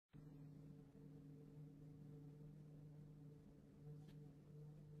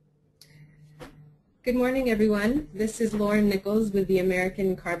Good morning, everyone. This is Lauren Nichols with the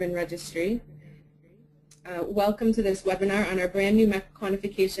American Carbon Registry. Welcome to this webinar on our brand new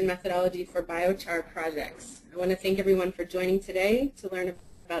quantification methodology for biochar projects. I want to thank everyone for joining today to learn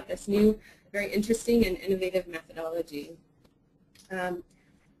about this new, very interesting and innovative methodology. I'm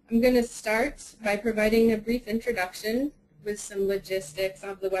going to start by providing a brief introduction with some logistics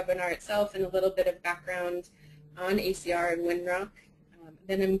of the webinar itself and a little bit of background on ACR and Winrock.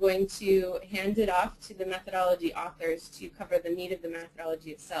 Then I'm going to hand it off to the methodology authors to cover the meat of the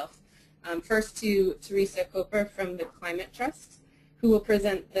methodology itself. First to Teresa Koper from the Climate Trust, who will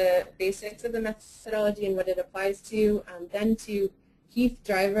present the basics of the methodology and what it applies to. Then to Keith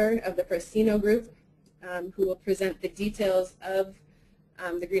Driver of the Persino Group, who will present the details of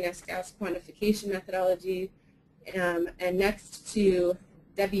the greenhouse gas quantification methodology. And next to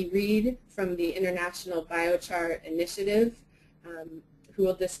Debbie Reed from the International Biochar Initiative, who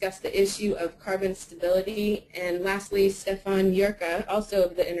will discuss the issue of carbon stability. And lastly, Stefan Jurka, also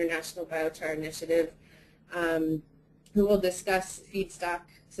of the International Biochar Initiative, who will discuss feedstock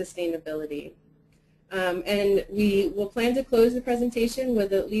sustainability. And we will plan to close the presentation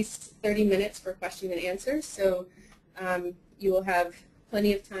with at least 30 minutes for question and answers. So you will have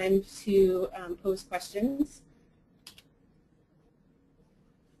plenty of time to pose questions.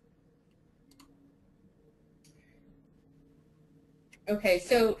 Okay,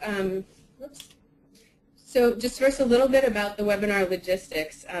 so just first a little bit about the webinar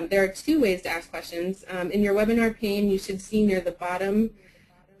logistics. There are two ways to ask questions. In your webinar pane, you should see near the bottom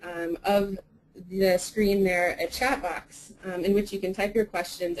of the screen there a chat box in which you can type your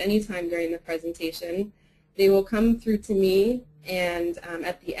questions anytime during the presentation. They will come through to me, and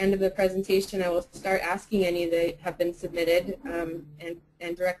at the end of the presentation, I will start asking any that have been submitted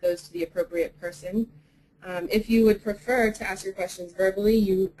and direct those to the appropriate person. If you would prefer to ask your questions verbally,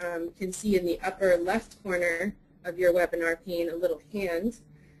 you can see in the upper left corner of your webinar pane a little hand.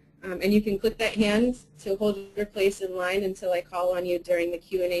 And you can click that hand to hold your place in line until I call on you during the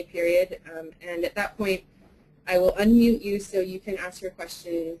Q&A period. And at that point, I will unmute you so you can ask your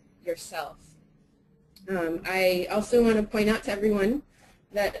question yourself. I also want to point out to everyone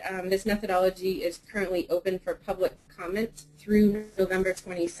that this methodology is currently open for public comment through November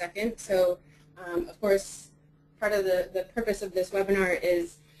 22nd. So of course, part of the purpose of this webinar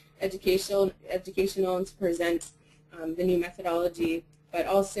is educational and to present the new methodology, but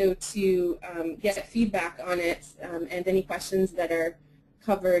also to get feedback on it, and any questions that are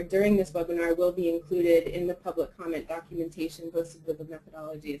covered during this webinar will be included in the public comment documentation posted with the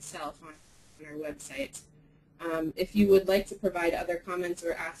methodology itself on our website. If you would like to provide other comments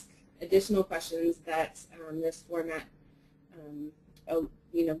or ask additional questions that this format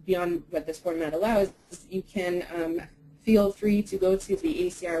beyond what this format allows, you can feel free to go to the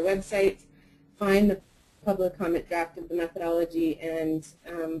ACR website, find the public comment draft of the methodology, and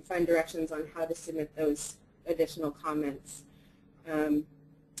find directions on how to submit those additional comments.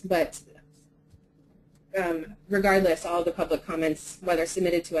 Regardless, all the public comments, whether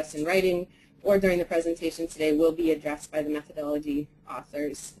submitted to us in writing or during the presentation today, will be addressed by the methodology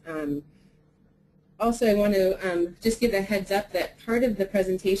authors. Also, I want to just give a heads up that part of the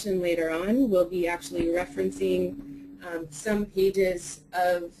presentation later on will be actually referencing some pages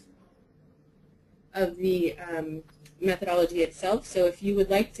of the methodology itself. So if you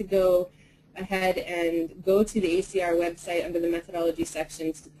would like to go ahead and go to the ACR website under the methodology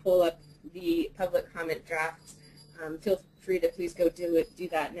sections to pull up the public comment draft, feel free to please go do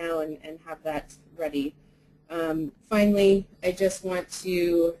that now and have that ready. Finally, I just want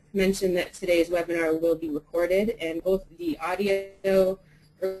to mention that today's webinar will be recorded, and both the audio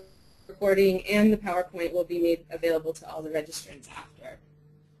recording and the PowerPoint will be made available to all the registrants after.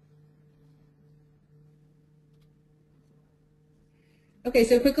 Okay,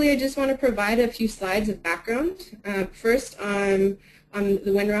 so quickly I just want to provide a few slides of background. First on the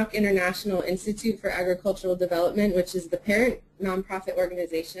Winrock International Institute for Agricultural Development, which is the parent nonprofit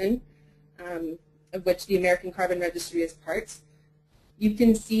organization of which the American Carbon Registry is part. You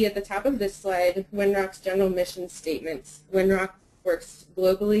can see at the top of this slide Winrock's general mission statement. Winrock works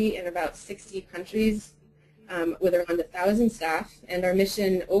globally in about 60 countries with around 1,000 staff, and our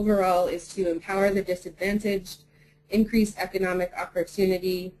mission overall is to empower the disadvantaged, increase economic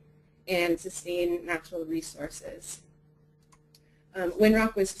opportunity, and sustain natural resources.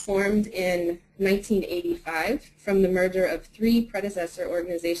 Winrock was formed in 1985 from the merger of 3 predecessor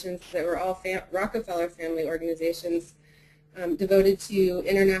organizations that were all Rockefeller family organizations devoted to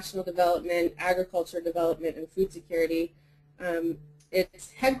international development, agriculture development, and food security.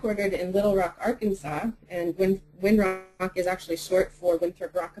 It's headquartered in Little Rock, Arkansas, and Winrock is actually short for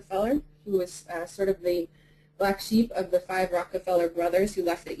Winthrop Rockefeller. who was sort of the black sheep of the 5 Rockefeller brothers who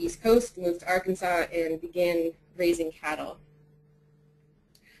left the East Coast, moved to Arkansas, and began raising cattle.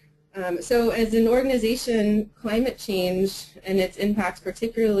 So as an organization, climate change and its impacts,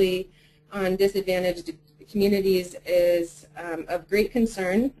 particularly on disadvantaged communities, is of great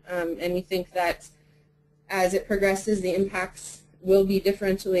concern, and we think that as it progresses, the impacts will be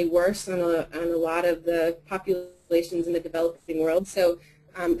differentially worse on a lot of the populations in the developing world. So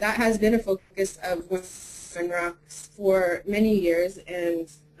that has been a focus of Winrock's for many years, and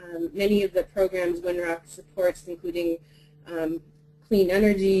many of the programs Winrock supports, including clean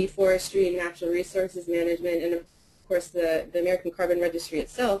energy, forestry, and natural resources management, and of course the American Carbon Registry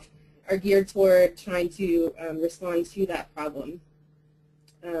itself, are geared toward trying to respond to that problem.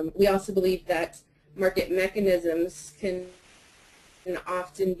 We also believe that market mechanisms can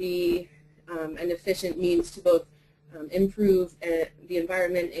often be an efficient means to both improve the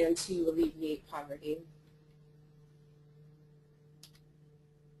environment and to alleviate poverty.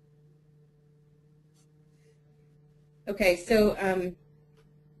 Okay, so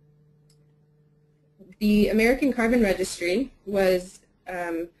the American Carbon Registry is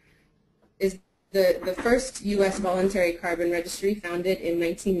the first U.S. voluntary carbon registry, founded in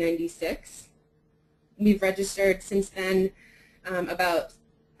 1996. We've registered since then about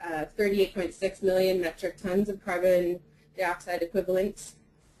 38.6 million metric tons of carbon dioxide equivalent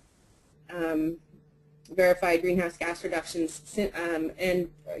verified greenhouse gas reductions, and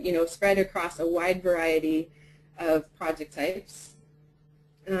spread across a wide variety of project types.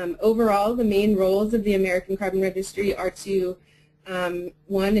 Overall, the main roles of the American Carbon Registry are to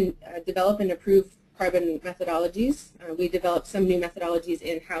one, develop and approve carbon methodologies. We develop some new methodologies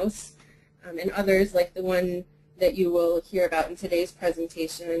in-house, and others, like the one that you will hear about in today's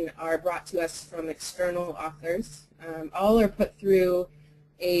presentation, are brought to us from external authors. All are put through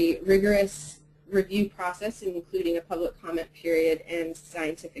a rigorous review process, including a public comment period and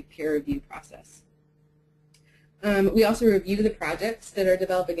scientific peer review process. We also review the projects that are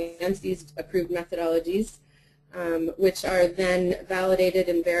developed against these approved methodologies, which are then validated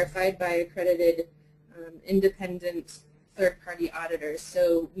and verified by accredited independent third-party auditors.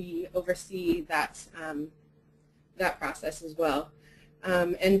 So we oversee that, that process as well.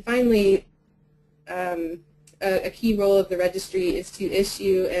 And finally, a key role of the registry is to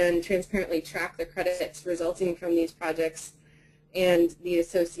issue and transparently track the credits resulting from these projects and the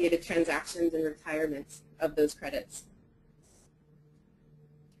associated transactions and retirements of those credits.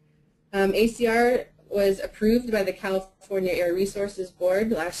 ACR was approved by the California Air Resources Board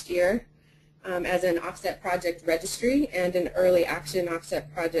last year as an offset project registry and an early action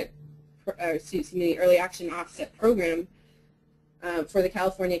offset project, early action offset program for the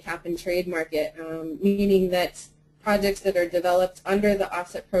California cap and trade market, meaning that projects that are developed under the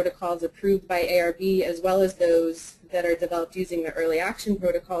offset protocols approved by ARB, as well as those that are developed using the early action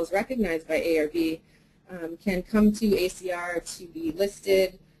protocols recognized by ARB, can come to ACR to be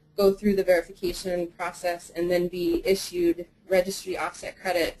listed, go through the verification process, and then be issued registry offset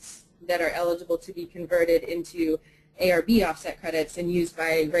credits that are eligible to be converted into ARB offset credits and used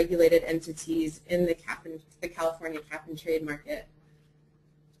by regulated entities in the California cap and trade market.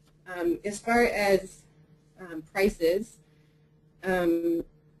 As far as prices,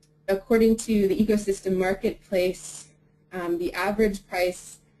 according to the ecosystem marketplace, the average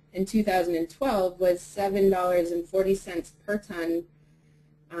price in 2012 was $7.40 per ton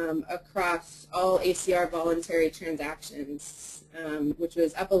across all ACR voluntary transactions, which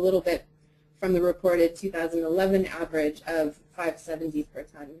was up a little bit from the reported 2011 average of $5.70 per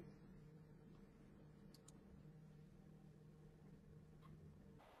ton.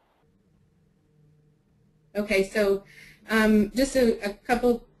 Okay, so just a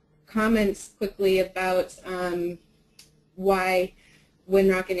couple comments quickly about why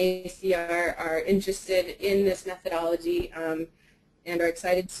Winrock and ACR are interested in this methodology and are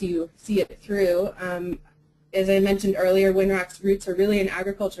excited to see it through. As I mentioned earlier, Winrock's roots are really in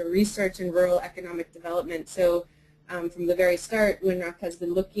agricultural research and rural economic development. So from the very start, Winrock has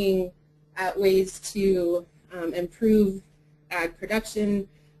been looking at ways to improve ag production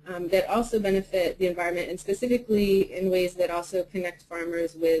that also benefit the environment, and specifically in ways that also connect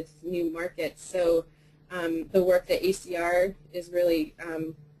farmers with new markets. So the work that ACR is really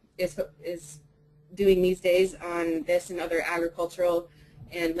is doing these days on this and other agricultural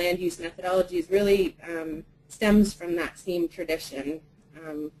and land use methodologies really stems from that same tradition.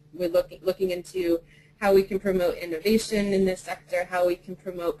 We're looking into how we can promote innovation in this sector, how we can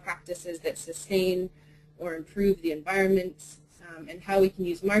promote practices that sustain or improve the environment, and how we can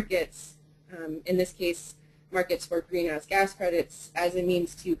use markets, in this case markets for greenhouse gas credits as a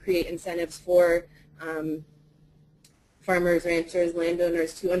means to create incentives for farmers, ranchers,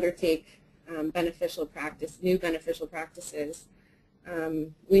 landowners to undertake new beneficial practices.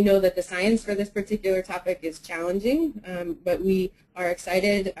 We know that the science for this particular topic is challenging, but we are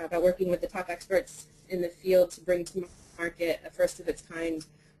excited about working with the top experts in the field to bring to market a first-of-its-kind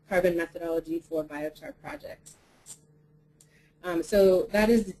carbon methodology for biochar projects. So that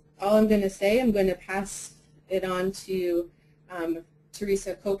is all I'm going to say. I'm going to pass it on to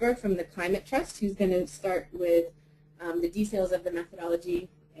Teresa Cobra from the Climate Trust, who's going to start with the details of the methodology.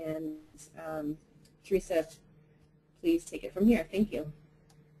 And Teresa, please take it from here. Thank you.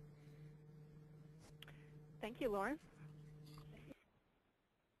 Thank you, Lauren.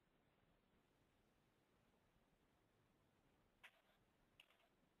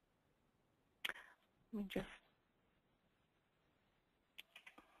 Let me just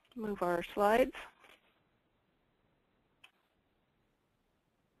move our slides.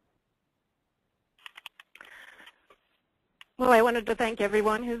 Well, I wanted to thank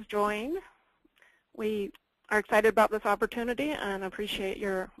everyone who's joined. We are excited about this opportunity and appreciate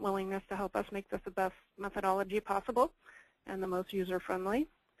your willingness to help us make this the best methodology possible and the most user-friendly.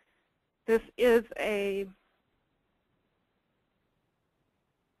 This is a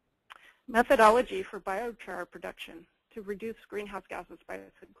methodology for biochar production to reduce greenhouse gases by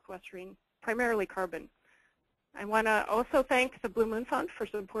sequestering primarily carbon. I want to also thank the Blue Moon Fund for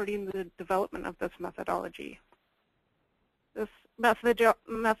supporting the development of this methodology. This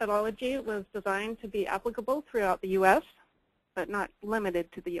methodology was designed to be applicable throughout the U.S., but not limited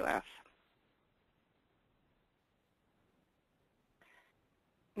to the U.S.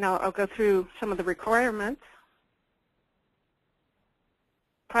 Now I'll go through some of the requirements.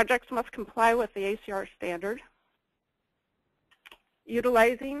 Projects must comply with the ACR standard,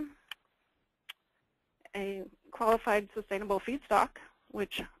 utilizing a qualified sustainable feedstock,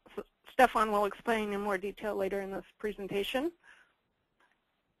 which Stefan will explain in more detail later in this presentation.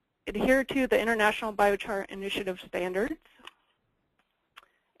 Adhere to the International Biochar Initiative standards.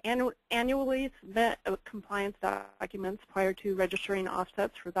 Annually submit compliance documents prior to registering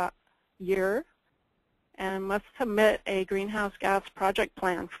offsets for that year. And must submit a greenhouse gas project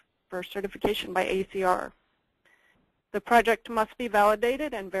plan for certification by ACR. The project must be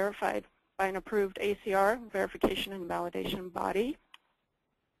validated and verified by an approved ACR verification and validation body.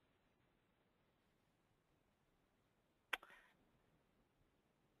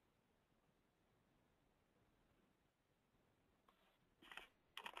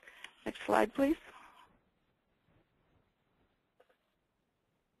 Next slide, please.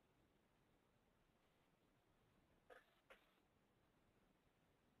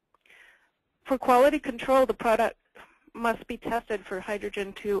 For quality control, the product must be tested for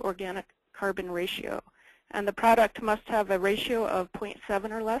hydrogen to organic carbon ratio, and the product must have a ratio of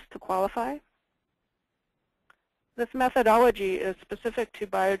 0.7 or less to qualify. This methodology is specific to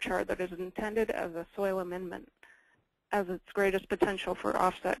biochar that is intended as a soil amendment, as its greatest potential for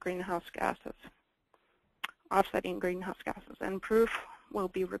offsetting greenhouse gases, and proof will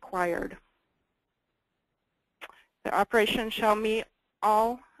be required. The operation shall meet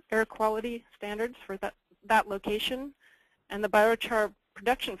all air quality standards for that location, and the biochar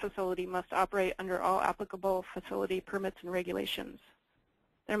production facility must operate under all applicable facility permits and regulations.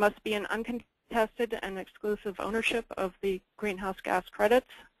 There must be an uncontested and exclusive ownership of the greenhouse gas credits,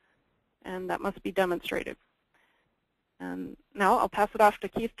 and that must be demonstrated. And now I'll pass it off to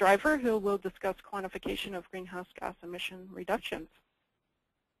Keith Driver, who will discuss quantification of greenhouse gas emission reductions.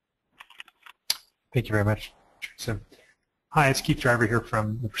 Thank you very much, Teresa. Hi, it's Keith Driver here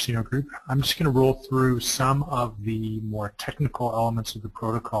from the Prasino Group. I'm just going to roll through some of the more technical elements of the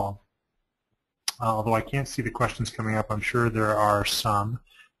protocol. Although I can't see the questions coming up, I'm sure there are some.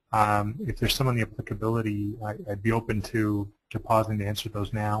 If there's some on the applicability, I'd be open to pausing to answer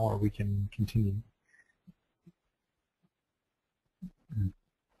those now, or we can continue.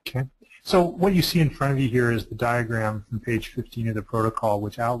 Okay. So what you see in front of you here is the diagram from page 15 of the protocol,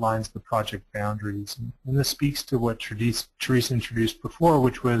 which outlines the project boundaries. And this speaks to what Teresa introduced before,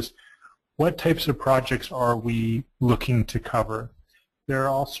 which was what types of projects are we looking to cover? There are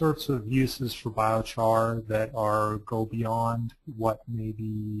all sorts of uses for biochar that go beyond what may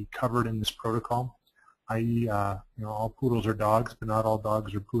be covered in this protocol, i.e., all poodles are dogs, but not all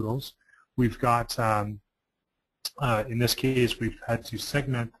dogs are poodles. We've got, in this case, we've had to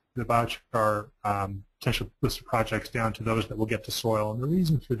segment the biochar potential list of projects down to those that will get to soil. And the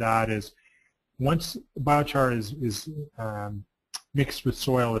reason for that is once biochar is mixed with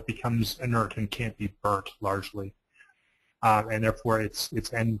soil, it becomes inert and can't be burnt largely. And therefore its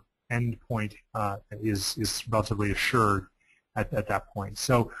end endpoint is relatively assured at that point.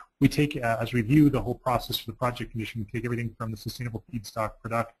 So we take, as we view the whole process for the project condition, we take everything from the sustainable feedstock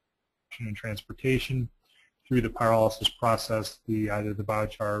production and transportation through the pyrolysis process, either the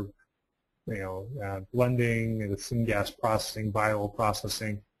biochar, blending, the syngas processing, bio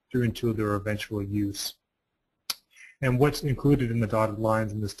processing, through into their eventual use. And what's included in the dotted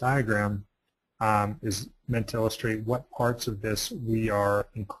lines in this diagram is meant to illustrate what parts of this we are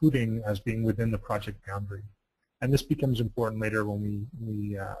including as being within the project boundary. And this becomes important later when we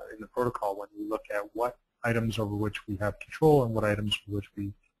in the protocol, when we look at what items over which we have control and what items for which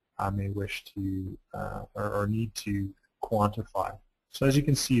we may wish to or need to quantify. So as you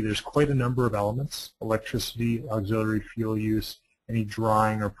can see, there's quite a number of elements: electricity, auxiliary fuel use, any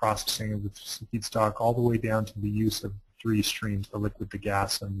drying or processing of the feedstock, all the way down to the use of three streams: the liquid, the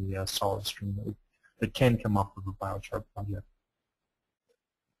gas, and the solid stream that can come off of a biochar project.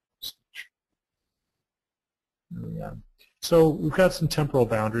 So we've got some temporal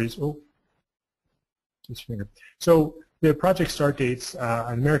boundaries. So the project start dates,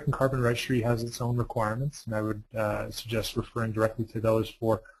 an American Carbon Registry has its own requirements, and I would suggest referring directly to those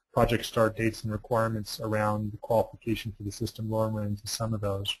for project start dates and requirements around the qualification for the system. Lauren went into some of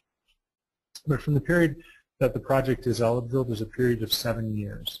those. But from the period that the project is eligible, there's a period of 7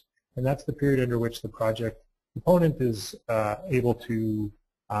 years. And that's the period under which the project component is able to,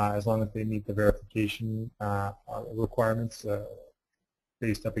 as long as they meet the verification requirements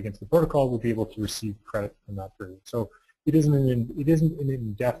based up against the protocol, will be able to receive credit from that period. So it isn't an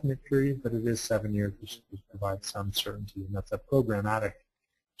indefinite period, but it is 7 years, which provides some certainty, and that's a programmatic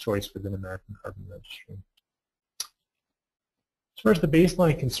choice within American Carbon Registry. As far as the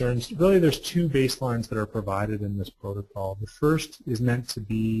baseline concerns, really there's two baselines that are provided in this protocol. The first is meant to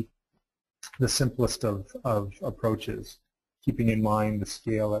be the simplest of approaches, keeping in mind the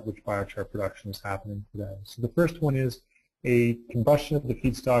scale at which biochar production is happening today. So the first one is a combustion of the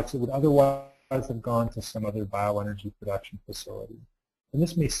feedstocks that would otherwise have gone to some other bioenergy production facility. And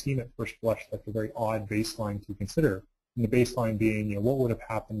this may seem at first blush like a very odd baseline to consider, and the baseline being, what would have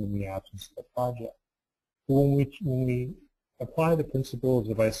happened in the absence of the project. But when we apply the principles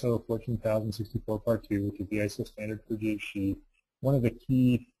of ISO 14064 Part 2, which is the ISO standard for GHG, one of the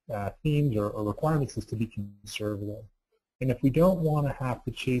key themes or requirements is to be conservative. And if we don't want to have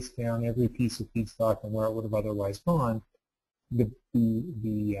to chase down every piece of feedstock and where it would have otherwise gone, the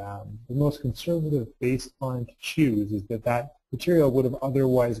most conservative baseline to choose is that material would have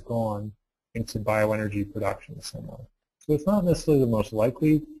otherwise gone into bioenergy production somewhere. So it's not necessarily the most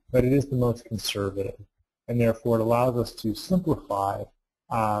likely, but it is the most conservative. And therefore it allows us to simplify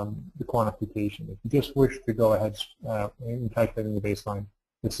the quantification. If you just wish to go ahead in calculating the baseline,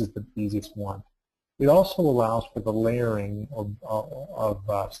 this is the easiest one. It also allows for the layering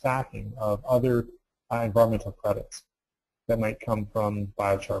of stacking of other environmental credits that might come from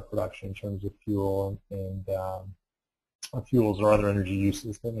biochar production in terms of fuel and fuels or other energy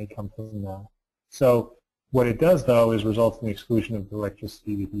uses that may come from that. So what it does, though, is result in the exclusion of the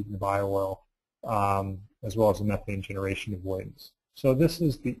electricity, the heat, and the bio-oil, as well as the methane generation avoidance. So this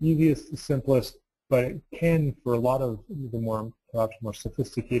is the easiest, the simplest, but it can, for a lot of the perhaps more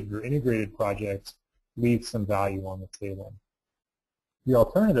sophisticated or integrated projects, leave some value on the table. The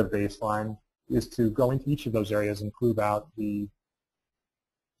alternative baseline is to go into each of those areas and prove out the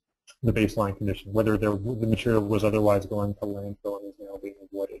baseline condition, whether the material was otherwise going to landfill and is now being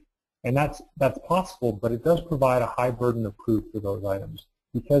avoided. And that's possible, but it does provide a high burden of proof for those items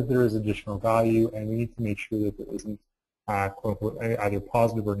because there is additional value, and we need to make sure that there isn't either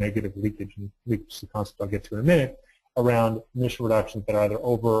positive or negative leakage, and leakage is the concept I'll get to in a minute, around emission reductions that are either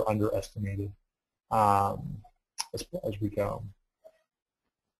over or underestimated as we go.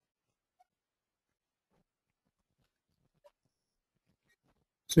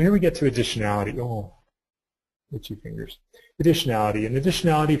 So here we get to additionality. Oh, itchy fingers. Additionality. And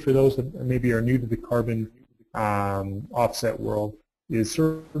additionality, for those that maybe are new to the carbon offset world, is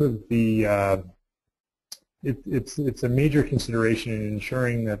sort of the it's a major consideration in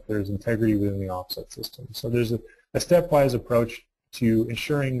ensuring that there's integrity within the offset system. So there's a stepwise approach to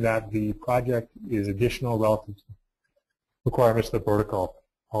ensuring that the project is additional relative to requirements of the protocol.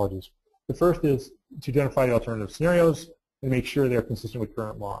 Apologies. The first is to identify the alternative scenarios and make sure they're consistent with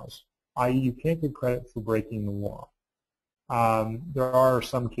current laws, i.e. you can't get credit for breaking the law. There are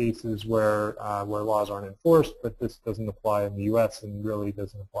some cases where laws aren't enforced, but this doesn't apply in the U.S. and really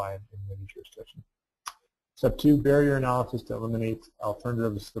doesn't apply in many jurisdictions. Step 2, barrier analysis to eliminate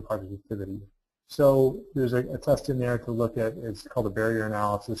alternatives to the project activity. So there's a test in there to look at, it's called a barrier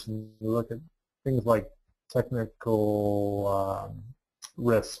analysis, and you look at things like technical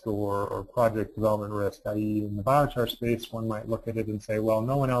risk or project development risk, i.e. in the biochar space, one might look at it and say, well,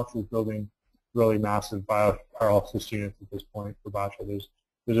 no one else is building really massive biopyrolysis units at this point for biochar.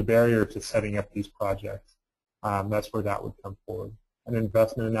 There's a barrier to setting up these projects. That's where that would come forward. An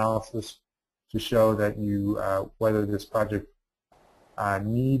investment analysis to show that whether this project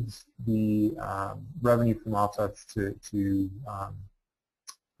needs the revenue from offsets in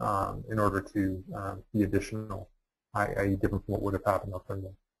order to be additional, i.e. different from what would have happened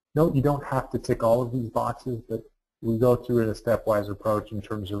alternatively. Note, you don't have to tick all of these boxes, but we go through in a stepwise approach in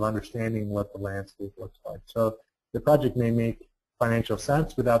terms of understanding what the landscape looks like. So the project may make financial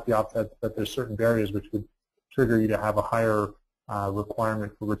sense without the offsets, but there's certain barriers which would trigger you to have a higher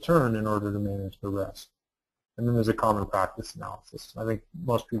requirement for return in order to manage the risk. And then there's a common practice analysis. I think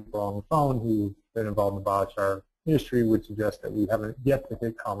most people on the phone who've been involved in the biochar industry would suggest that we haven't yet to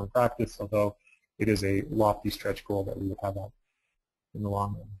hit common practice, although it is a lofty stretch goal that we would have out in the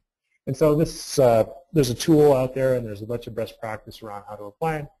long run. And so this, there's a tool out there and there's a bunch of best practice around how to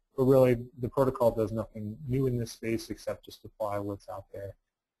apply it, but really the protocol does nothing new in this space except just apply what's out there.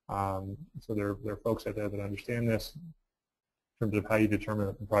 So there are folks out there that understand this in terms of how you determine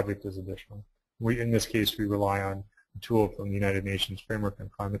that the project is additional. In this case, we rely on a tool from the United Nations Framework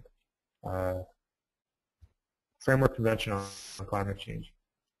Convention on Climate Change,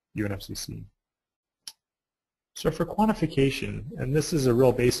 UNFCCC. So for quantification, and this is a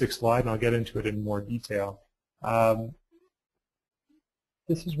real basic slide, and I'll get into it in more detail.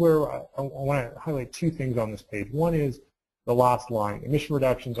 This is where I want to highlight two things on this page. One is the last line. Emission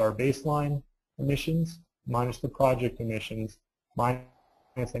reductions are baseline emissions minus the project emissions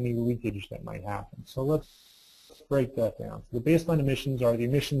minus any leakage that might happen. So let's break that down. So the baseline emissions are the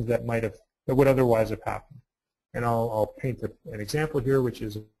emissions that would otherwise have happened. And I'll paint an example here, which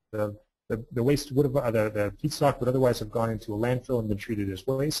is the waste would have the feedstock would otherwise have gone into a landfill and been treated as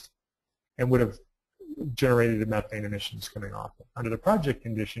waste, and would have generated the methane emissions coming off it. Under the project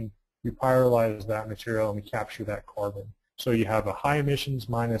condition, we pyrolyze that material and we capture that carbon. So you have a high emissions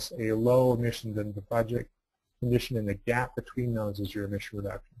minus a low emissions in the project condition, and the gap between those is your emission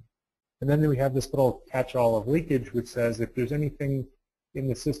reduction. And then we have this little catch-all of leakage, which says if there's anything in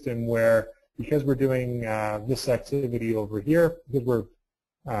the system where, because we're doing this activity over here, because we're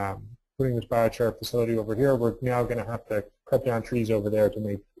putting this biochar facility over here, we're now going to have to cut down trees over there to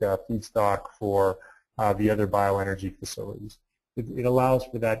make feedstock for the other bioenergy facilities. It allows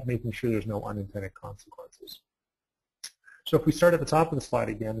for that, making sure there's no unintended consequences. So if we start at the top of the slide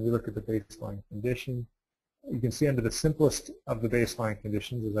again, and we look at the baseline condition, you can see under the simplest of the baseline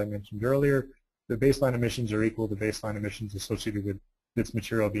conditions, as I mentioned earlier, the baseline emissions are equal to baseline emissions associated with this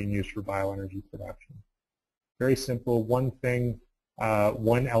material being used for bioenergy production. Very simple, one thing,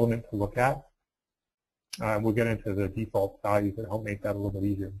 one element to look at. We'll get into the default values that help make that a little bit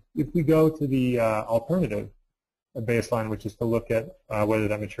easier. If we go to the alternative baseline, which is to look at whether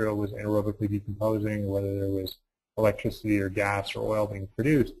that material was anaerobically decomposing, or whether there was electricity or gas or oil being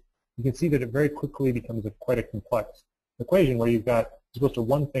produced, you can see that it very quickly becomes quite a complex equation where you've got, as opposed to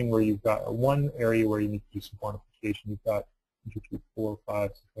one thing where you've got one area where you need to do some quantification, you've got 1, 2, 3, 4, 5,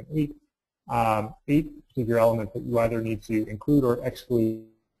 6, 7, 8. 8 particular elements that you either need to include or exclude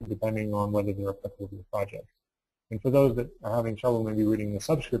depending on whether they're applicable to the project. And for those that are having trouble maybe reading the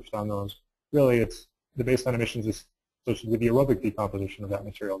subscripts on those, really it's the baseline emissions is associated with the aerobic decomposition of that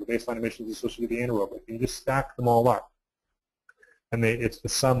material. The baseline emissions is associated with the anaerobic. And you just stack them all up. And it's the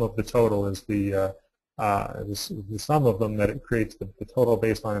sum of the total is the sum of them that it creates the total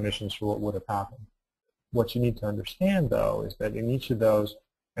baseline emissions for what would have happened. What you need to understand, though, is that in each of those,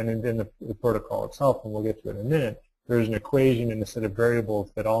 and in the protocol itself, and we'll get to it in a minute, there's an equation and a set of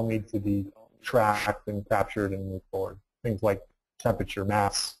variables that all need to be tracked and captured and moved forward. Things like temperature,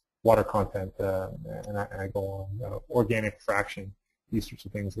 mass, water content, and I go on, organic fraction, these sorts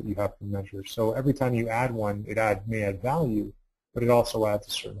of things that you have to measure. So every time you add one, it may add value, but it also adds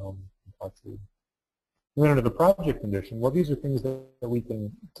a certain element of complexity. And then under the project condition, well, these are things that we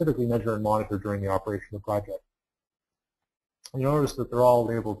can typically measure and monitor during the operation of the project. You notice that they're all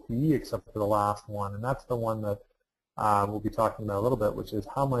labeled PE except for the last one, and that's the one that we'll be talking about a little bit, which is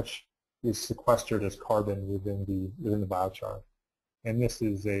how much is sequestered as carbon within the biochar. And this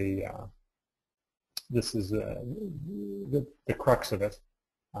is the crux of it,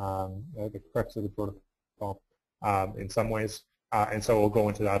 the crux of the protocol in some ways. And so we'll go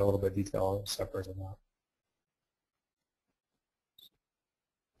into that a little bit detail separate from that.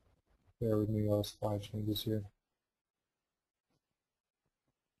 Bear with me while the slide changes here.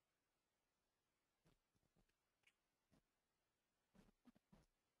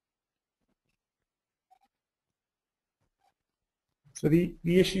 So the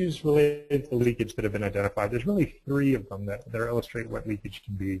issues related to leakage that have been identified, there's really 3 of them that illustrate what leakage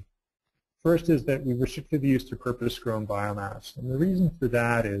can be. First is that we restricted the use to purpose-grown biomass. And the reason for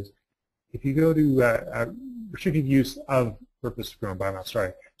that is if you go to restricted use of purpose-grown biomass,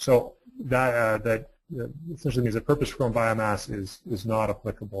 sorry, so that essentially means that purpose-grown biomass is not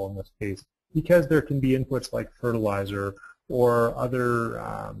applicable in this case because there can be inputs like fertilizer or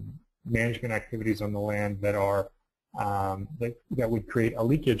other management activities on the land that are that would create a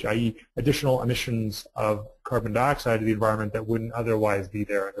leakage, i.e. additional emissions of carbon dioxide to the environment that wouldn't otherwise be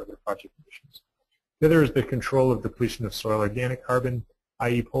there under the project conditions. The other is the control of depletion of soil organic carbon,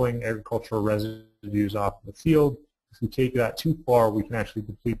 i.e. pulling agricultural residues off the field. If we take that too far, we can actually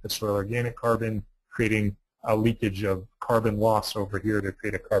deplete the soil organic carbon, creating a leakage of carbon loss over here to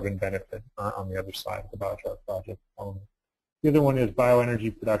create a carbon benefit on the other side of the biochar project. The other one is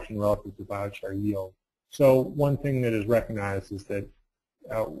bioenergy production relative to biochar yield. So one thing that is recognized is that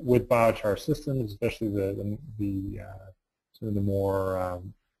with biochar systems, especially some of the more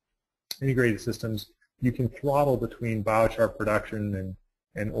integrated systems, you can throttle between biochar production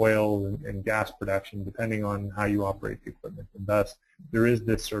and oil and gas production depending on how you operate the equipment. And thus, there is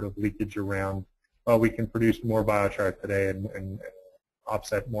this sort of leakage around, well, we can produce more biochar today and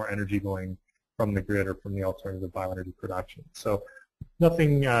offset more energy going from the grid or from the alternative bioenergy production. So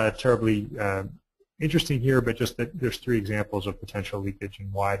nothing terribly interesting here, but just that there's 3 examples of potential leakage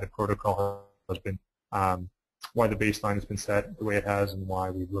and why the protocol has been, why the baseline has been set the way it has, and why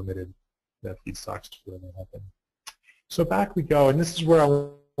we've limited the feedstocks to where they have been. So back we go, and this is where I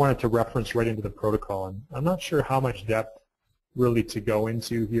wanted to reference right into the protocol. And I'm not sure how much depth really to go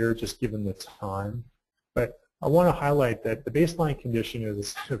into here, just given the time. But I want to highlight that the baseline condition is a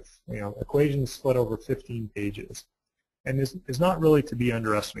set of equations split over 15 pages. And is not really to be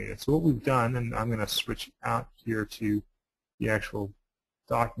underestimated. So what we've done, and I'm going to switch out here to the actual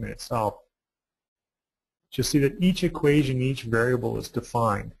document itself, you'll see that each equation, each variable is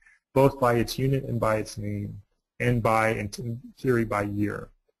defined, both by its unit and by its name, and in theory, by year.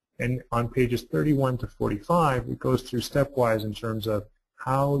 And on pages 31 to 45, it goes through stepwise in terms of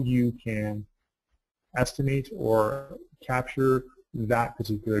how you can estimate or capture that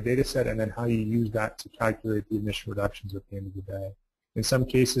particular data set, and then how you use that to calculate the emission reductions at the end of the day. In some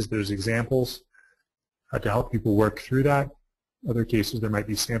cases, there's examples to help people work through that. Other cases, there might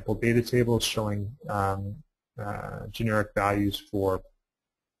be sample data tables showing generic values for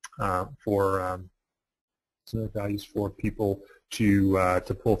people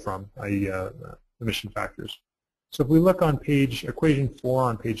to pull from, i.e. Emission factors. So if we look on equation 4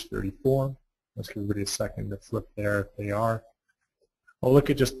 on page 34, let's give everybody a second to flip there if they are. I'll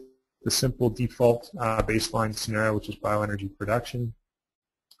look at just the simple default baseline scenario, which is bioenergy production.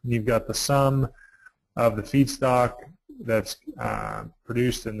 You've got the sum of the feedstock that's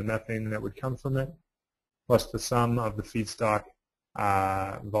produced and the methane that would come from it, plus the sum of the feedstock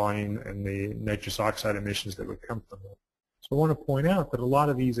volume and the nitrous oxide emissions that would come from it. So I want to point out that a lot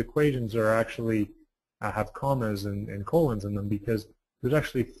of these equations are actually have commas and colons in them because there's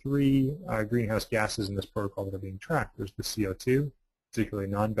actually 3 greenhouse gases in this protocol that are being tracked. There's the CO2, particularly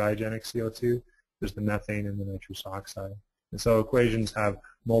non-biogenic CO2. There's the methane and the nitrous oxide. And so equations have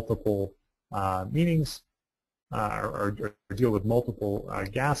multiple meanings or deal with multiple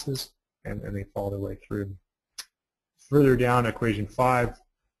gases, and they follow their way through. Further down, equation 5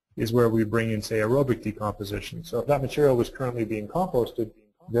 is where we bring in, say, aerobic decomposition. So if that material was currently being composted,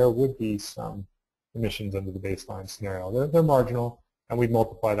 there would be some emissions under the baseline scenario. They're marginal, and we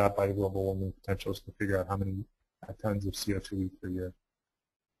multiply that by the global warming potentials to figure out how many tons of CO2 per year.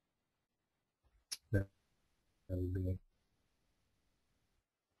 That would be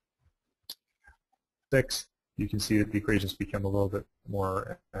 6. You can see that the equations become a little bit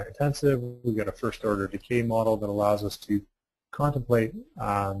more intensive. We've got a first-order decay model that allows us to contemplate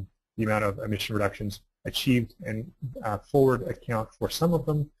the amount of emission reductions achieved and forward account for some of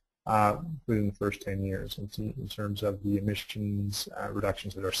them within the first 10 years in terms of the emissions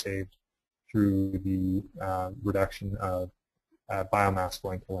reductions that are saved through the reduction of biomass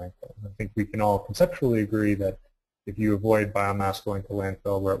going to landfill. I think we can all conceptually agree that if you avoid biomass going to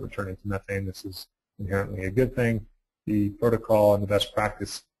landfill where it returning to methane, this is inherently a good thing. The protocol and the best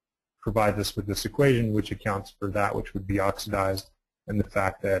practice provide us with this equation which accounts for that which would be oxidized and the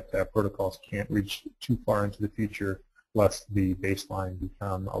fact that protocols can't reach too far into the future lest the baseline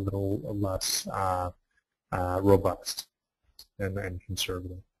become a little less robust and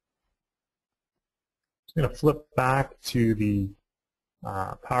conservative. I'm going to flip back to the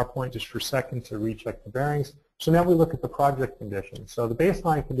PowerPoint just for a second to recheck the bearings. So now we look at the project condition. So the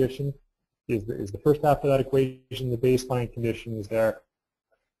baseline condition is the first half of that equation. The baseline condition is there.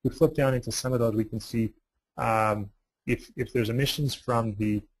 We flip down into some of those, we can see if there's emissions from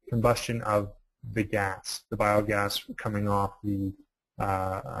the combustion of the gas, the biogas coming off the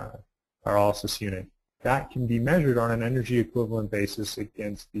pyrolysis unit, that can be measured on an energy equivalent basis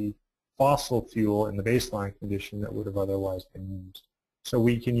against the fossil fuel in the baseline condition that would have otherwise been used. So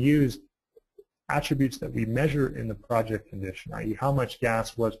we can use attributes that we measure in the project condition, i.e. how much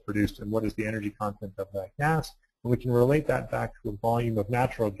gas was produced and what is the energy content of that gas, and we can relate that back to a volume of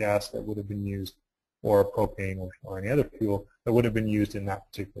natural gas that would have been used, or propane or any other fuel that would have been used in that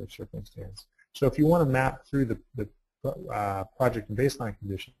particular circumstance. So if you want to map through the project and baseline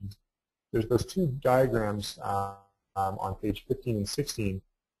conditions, there's those two diagrams on page 15 and 16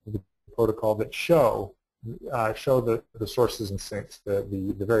 of the protocol that show the sources and sinks,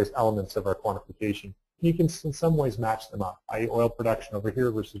 the various elements of our quantification. You can in some ways match them up, i.e. oil production over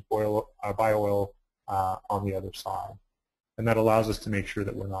here versus bio-oil on the other side. And that allows us to make sure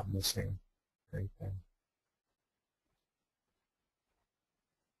that we're not missing anything.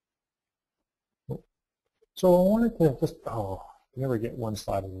 So I wanted to just, I never get one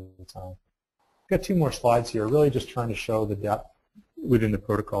slide at a time. I've got two more slides here, really just trying to show the depth within the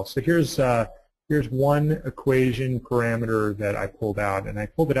protocol. So here's one equation parameter that I pulled out, and I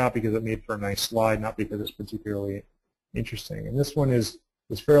pulled it out because it made for a nice slide, not because it's particularly interesting. And this one is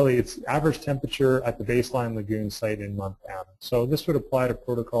it's average temperature at the baseline lagoon site in month M. So this would apply to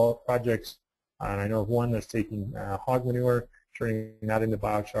protocol projects, and I know of one that's taking hog manure, turning that into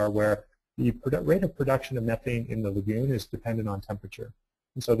biochar, where the rate of production of methane in the lagoon is dependent on temperature.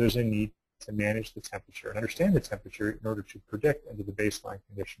 And so there's a need to manage the temperature and understand the temperature in order to predict under the baseline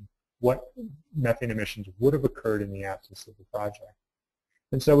condition what methane emissions would have occurred in the absence of the project.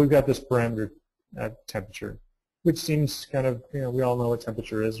 And so we've got this parameter temperature, which seems kind of, we all know what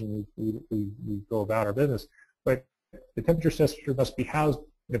temperature is when we go about our business. But the temperature sensor must be housed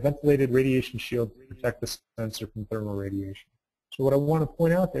in a ventilated radiation shield to protect the sensor from thermal radiation. So what I want to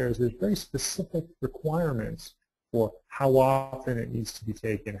point out there is there's very specific requirements for how often it needs to be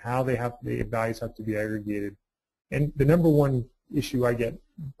taken, how the values have to be aggregated. And the number one issue I get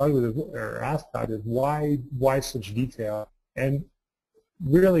asked about is why such detail? And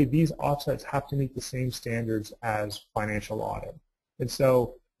really, these offsets have to meet the same standards as financial audit. And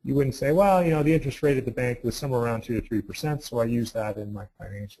so you wouldn't say, well, the interest rate at the bank was somewhere around 2 to 3%, so I use that in my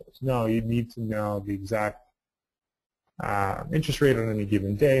financials. No, you need to know the exact interest rate on any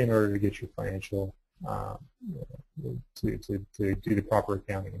given day in order to get your financial to do the proper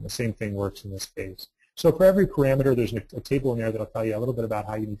accounting. And the same thing works in this case. So for every parameter, there's a table in there that will tell you a little bit about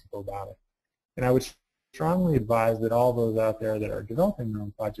how you need to go about it. And I would strongly advise that all those out there that are developing their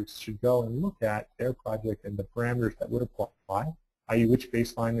own projects should go and look at their project and the parameters that would apply, i.e. which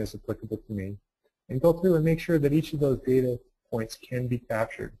baseline is applicable to me, and go through and make sure that each of those data points can be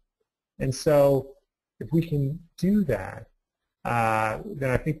captured. And so if we can do that, then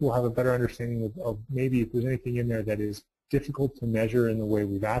I think we'll have a better understanding of maybe if there's anything in there that is difficult to measure in the way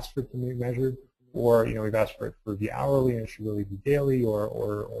we've asked for it to be measured, or we've asked for it for the hourly and it should really be daily,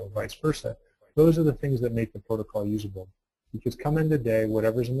 or vice versa. Those are the things that make the protocol usable. Because come end of day,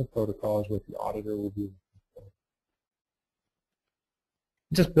 whatever's in the protocol is what the auditor will be looking for.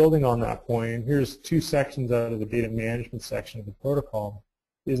 Just building on that point, and here's two sections out of the data management section of the protocol,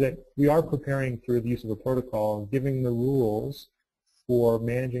 is that we are preparing through the use of a protocol and giving the rules for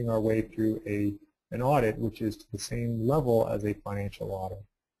managing our way through an audit, which is to the same level as a financial audit.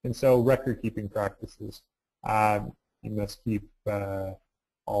 And so record-keeping practices. You must keep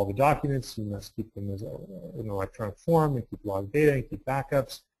all the documents. You must keep them as in electronic form and keep log data and keep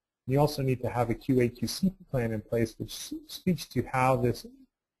backups. You also need to have a QA/QC plan in place which speaks to how this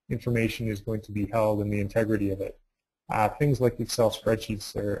information is going to be held and the integrity of it. Things like Excel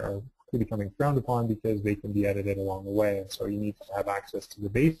spreadsheets are becoming frowned upon because they can be edited along the way, and so you need to have access to the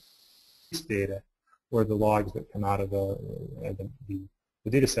base data or the logs that come out of the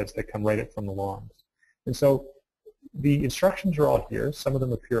data sets that come right from the logs. And so the instructions are all here. Some of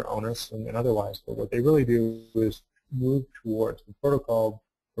them appear onerous and otherwise, but what they really do is move towards the protocol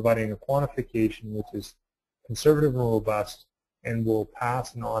providing a quantification which is conservative and robust and will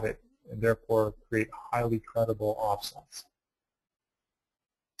pass an audit and therefore create highly credible offsets.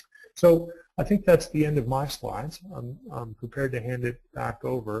 So I think that's the end of my slides. I'm prepared to hand it back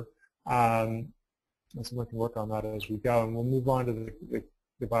over. And someone can work on that as we go. And we'll move on to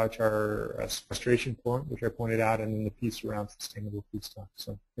the biochar sequestration point, which I pointed out, and then the piece around sustainable feedstock.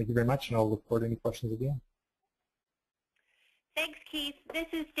 So thank you very much, and I'll look forward to any questions at the end. Thanks, Keith. This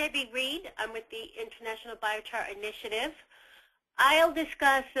is Debbie Reed. I'm with the International Biochar Initiative. I'll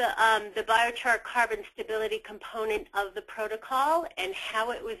discuss the biochar carbon stability component of the protocol and how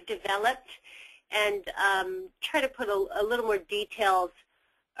it was developed, and try to put a little more details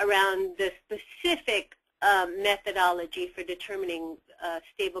around the specific methodology for determining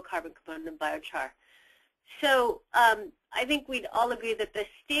stable carbon component of biochar. So I think we'd all agree that the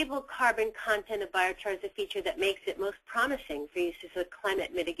stable carbon content of biochar is a feature that makes it most promising for use as a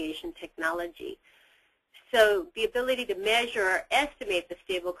climate mitigation technology. So the ability to measure or estimate the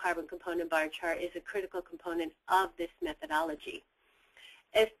stable carbon component of biochar is a critical component of this methodology.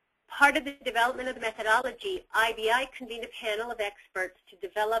 As part of the development of the methodology, IBI convened a panel of experts to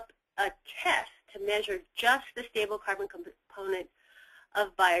develop a test to measure just the stable carbon component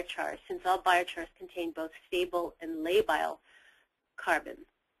of biochar, since all biochars contain both stable and labile carbon.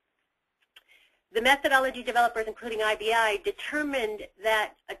 The methodology developers, including IBI, determined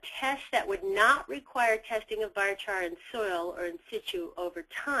that a test that would not require testing of biochar in soil or in situ over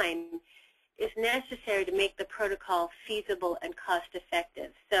time is necessary to make the protocol feasible and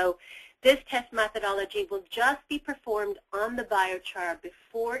cost-effective. So this test methodology will just be performed on the biochar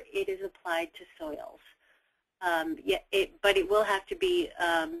before it is applied to soils. But it will have to be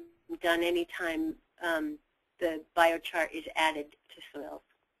done anytime the biochar is added to soils.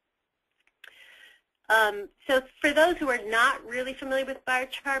 So for those who are not really familiar with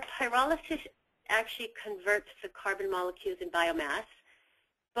biochar, pyrolysis actually converts the carbon molecules in biomass,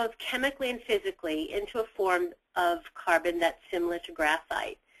 both chemically and physically, into a form of carbon that's similar to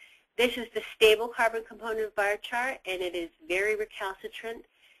graphite. This is the stable carbon component of biochar, and it is very recalcitrant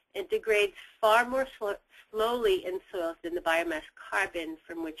and degrades far more slowly in soils than the biomass carbon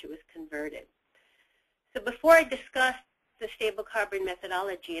from which it was converted. So before I discuss the stable carbon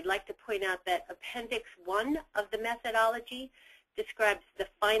methodology, I'd like to point out that Appendix 1 of the methodology describes the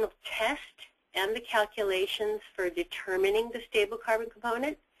final test and the calculations for determining the stable carbon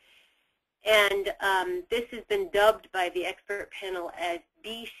component. And this has been dubbed by the expert panel as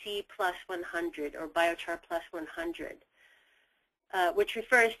BC plus 100, or biochar plus 100, which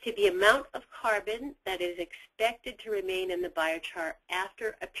refers to the amount of carbon that is expected to remain in the biochar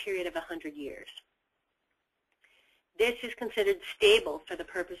after a period of 100 years. This is considered stable for the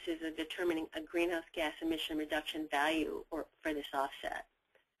purposes of determining a greenhouse gas emission reduction value for this offset.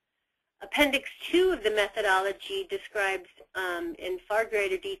 Appendix 2 of the methodology describes in far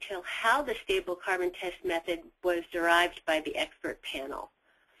greater detail how the stable carbon test method was derived by the expert panel.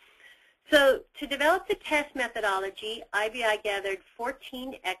 So to develop the test methodology, IBI gathered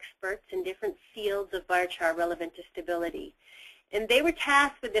 14 experts in different fields of biochar relevant to stability. And they were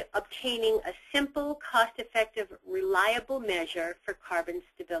tasked with obtaining a simple, cost-effective, reliable measure for carbon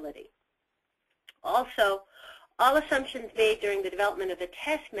stability. Also, all assumptions made during the development of the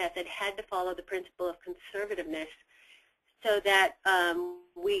test method had to follow the principle of conservativeness so that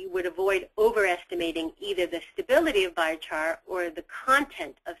we would avoid overestimating either the stability of biochar or the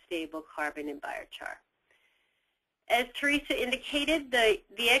content of stable carbon in biochar. As Teresa indicated,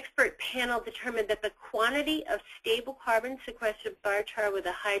 the expert panel determined that the quantity of stable carbon sequestered biochar with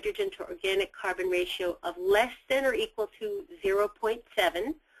a hydrogen to organic carbon ratio of less than or equal to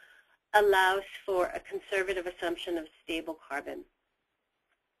 0.7 allows for a conservative assumption of stable carbon.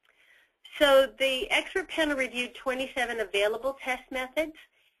 So the expert panel reviewed 27 available test methods,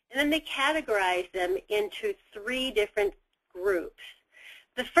 and then they categorized them into 3 different groups.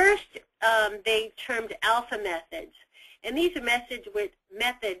 The first they termed alpha methods, and these are methods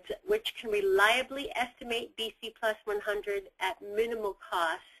which can reliably estimate BC plus 100 at minimal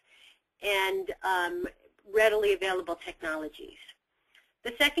costs and readily available technologies.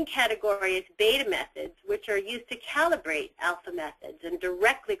 The second category is beta methods, which are used to calibrate alpha methods and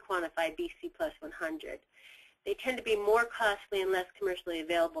directly quantify BC plus 100. They tend to be more costly and less commercially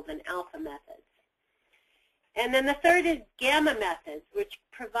available than alpha methods. And then the third is gamma methods, which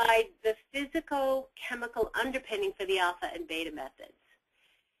provide the physico-chemical underpinning for the alpha and beta methods.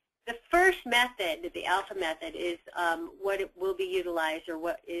 The first method, the alpha method, is what it will be utilized, or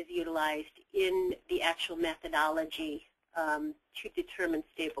what is utilized in the actual methodology to determine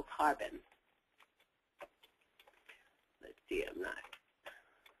stable carbon. Let's see, I'm not.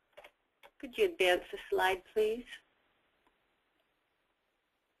 Could you advance the slide, please?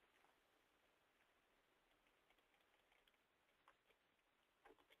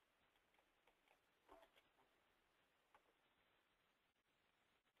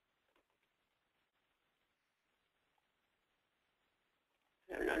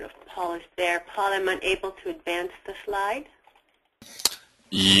 I don't know if Paul is there. Paul, I'm unable to advance the slide.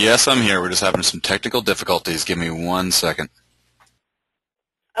 Yes, I'm here. We're just having some technical difficulties. Give me 1 second.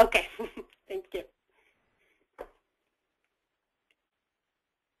 Okay. Thank you.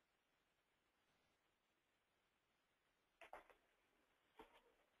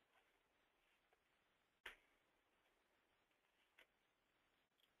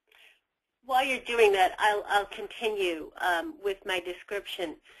 while you're doing that, I'll continue with my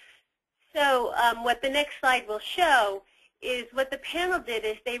description. So what the next slide will show is what the panel did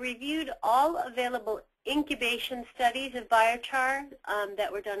is they reviewed all available incubation studies of biochar that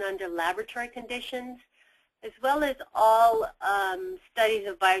were done under laboratory conditions, as well as all studies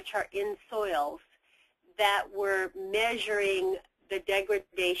of biochar in soils that were measuring the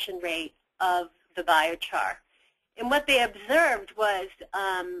degradation rate of the biochar. And what they observed was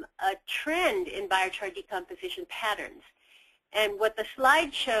a trend in biochar decomposition patterns. And what the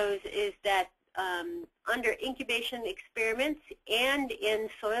slide shows is that under incubation experiments and in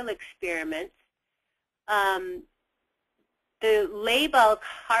soil experiments, the labile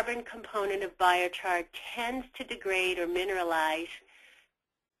carbon component of biochar tends to degrade or mineralize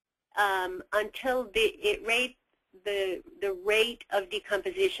until the rate of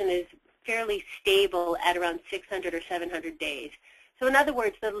decomposition is fairly stable at around 600 or 700 days. So in other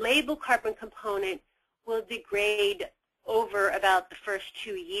words, the labile carbon component will degrade over about the first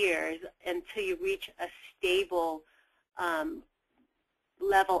 2 years until you reach a stable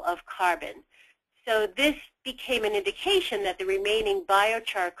level of carbon. So this became an indication that the remaining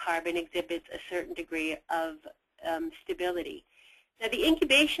biochar carbon exhibits a certain degree of stability. Now, the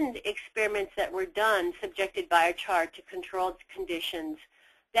incubation experiments that were done subjected biochar to controlled conditions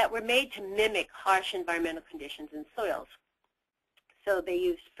that were made to mimic harsh environmental conditions in soils. So they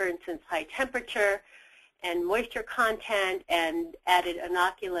used, for instance, high temperature and moisture content and added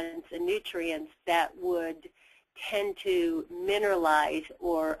inoculants and nutrients that would tend to mineralize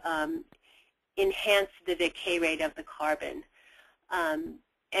or enhance the decay rate of the carbon.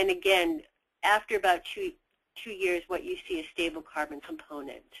 And again, after about two years, what you see is stable carbon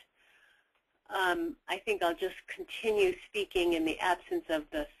component. I think I'll just continue speaking in the absence of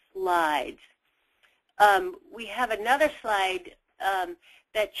the slides. We have another slide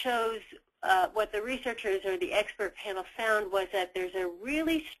that shows what the researchers or the expert panel found was that there's a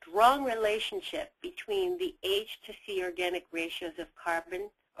really strong relationship between the H to C organic ratios of carbon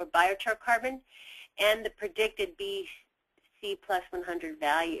or biochar carbon and the predicted BC plus 100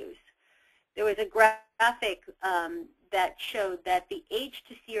 values. There was a graphic that showed that the H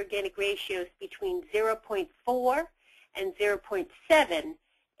to C organic ratios between 0.4 and 0.7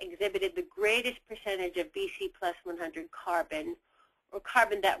 exhibited the greatest percentage of BC plus 100 carbon, or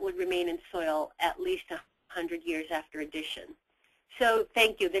carbon that would remain in soil at least 100 years after addition. So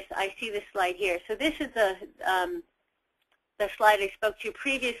thank you. I see this slide here. So this is the slide I spoke to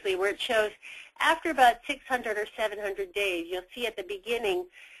previously where it shows after about 600 or 700 days, you'll see at the beginning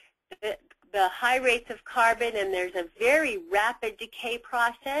the high rates of carbon, and there's a very rapid decay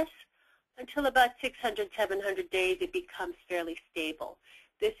process until about 600, 700 days it becomes fairly stable.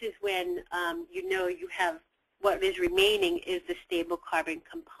 This is when you know you have what is remaining is the stable carbon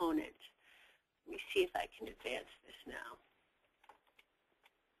component. Let me see if I can advance this now.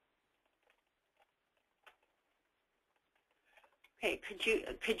 Okay, could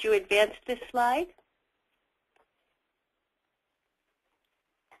you advance this slide?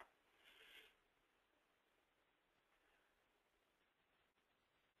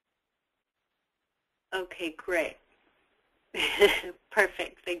 Okay, great.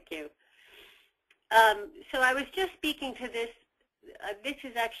 Perfect, thank you. So I was just speaking to this. This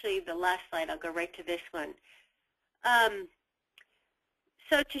is actually the last slide. I'll go right to this one.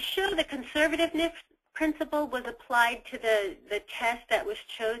 So to show the conservativeness principle was applied to the test that was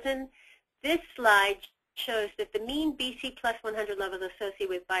chosen, this slide shows that the mean BC plus 100 levels associated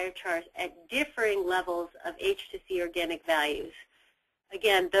with biochars at differing levels of H to C organic values.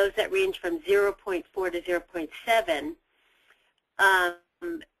 Again, those that range from 0.4 to 0.7.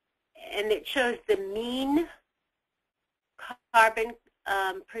 And it shows the mean carbon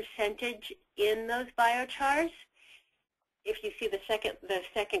percentage in those biochars. If you see the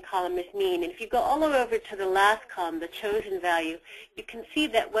second column is mean. And if you go all the way over to the last column, the chosen value, you can see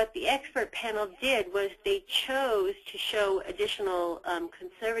that what the expert panel did was they chose to show additional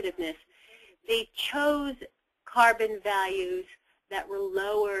conservativeness. They chose carbon values that were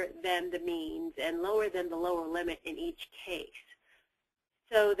lower than the means and lower than the lower limit in each case.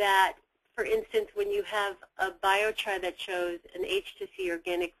 So that, for instance, when you have a biochar that shows an H to C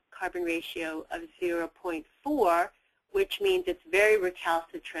organic carbon ratio of 0.4, which means it's very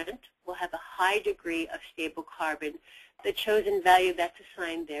recalcitrant, will have a high degree of stable carbon, the chosen value that's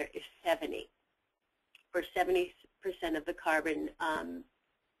assigned there is 70, or 70% of the carbon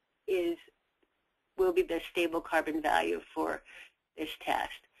will be the stable carbon value for this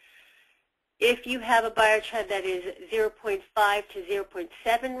test. If you have a biochar that is 0.5 to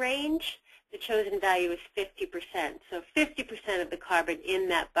 0.7 range, the chosen value is 50%. So 50% of the carbon in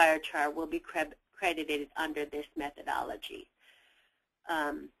that biochar will be credited under this methodology.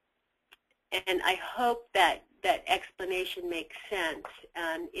 And I hope that that explanation makes sense.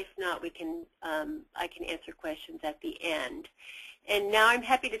 And if not, we can I can answer questions at the end. And now I'm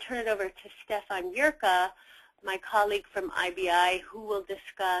happy to turn it over to Stefan Jurka, my colleague from IBI, who will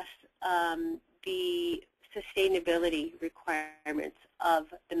discuss the sustainability requirements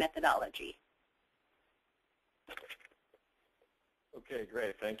of the methodology. Okay,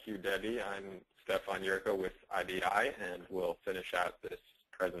 great. Thank you, Debbie. I'm Stefan Jurka with IBI, and we'll finish out this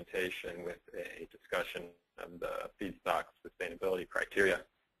presentation with a discussion of the feedstock sustainability criteria.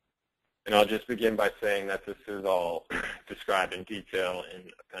 And I'll just begin by saying that this is all described in detail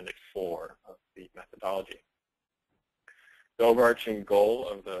in Appendix 4 of the methodology. The overarching goal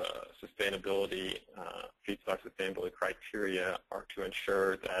of the sustainability, feedstock sustainability criteria are to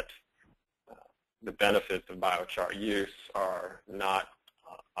ensure that the benefits of biochar use are not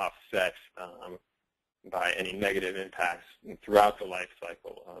offset by any negative impacts throughout the life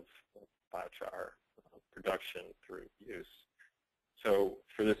cycle of biochar production through use. So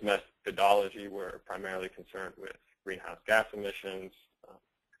for this methodology, we're primarily concerned with greenhouse gas emissions.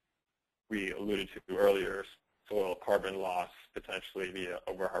 We alluded to earlier soil carbon loss, potentially via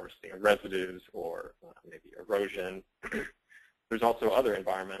overharvesting of residues or maybe erosion. There's also other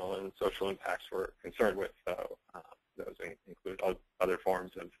environmental and social impacts we're concerned with. Those include other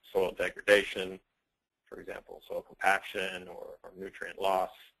forms of soil degradation, for example, soil compaction or nutrient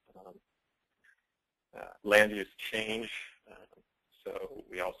loss. Land use change. So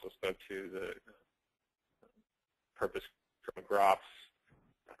we also spoke to the purpose-grown crops,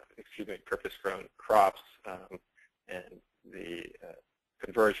 and the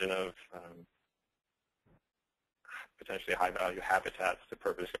conversion of potentially high-value habitats to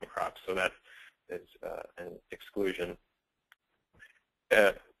purpose-grown crops. So that is an exclusion.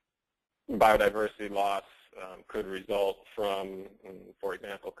 Biodiversity loss could result from, for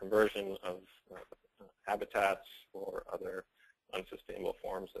example, conversion of habitats or other unsustainable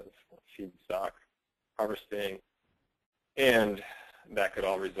forms of feedstock harvesting, and that could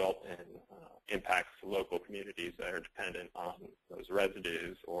all result in impacts to local communities that are dependent on those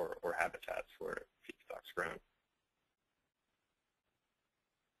residues or habitats where feedstock's grown.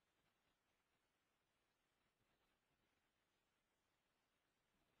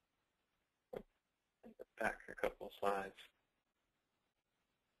 Back a couple of slides.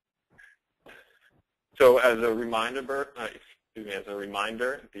 So as a reminder,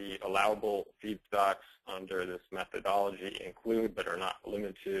 the allowable feedstocks under this methodology include, but are not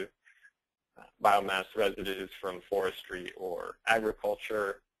limited to, biomass residues from forestry or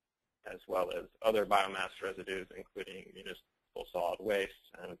agriculture, as well as other biomass residues, including municipal solid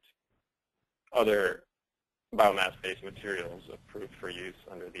waste and other biomass-based materials approved for use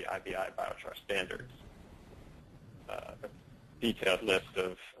under the IBI biochar standards. A detailed list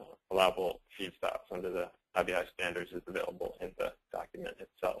of allowable feedstocks under the IBI standards is available in the document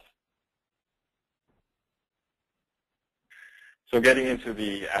itself. So getting into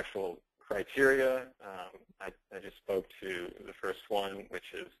the actual criteria, I just spoke to the first one,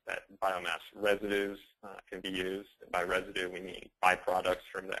 which is that biomass residues can be used. By residue, we mean byproducts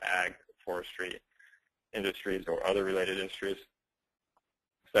from the ag, forestry industries or other related industries.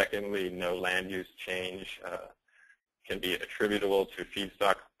 Secondly, no land use change can be attributable to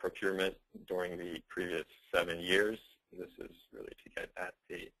feedstock procurement during the previous 7 years. This is really to get at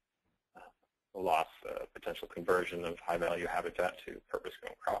the loss, potential conversion of high-value habitat to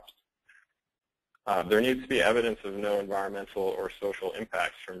purpose-grown crops. There needs to be evidence of no environmental or social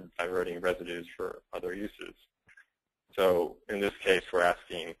impacts from diverting residues for other uses. So in this case, we're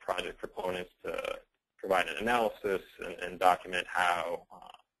asking project proponents to provide an analysis and document how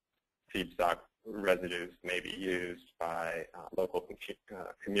feedstock residues may be used by local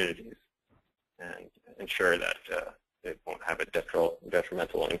communities and ensure that it won't have a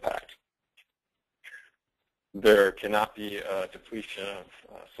detrimental impact. There cannot be a depletion of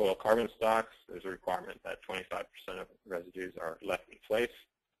soil carbon stocks. There's a requirement that 25% of residues are left in place.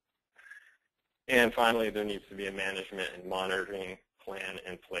 And finally, there needs to be a management and monitoring plan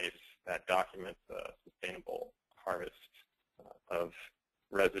in place that documents a sustainable harvest of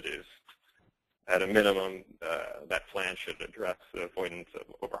residues. At a minimum, that plan should address the avoidance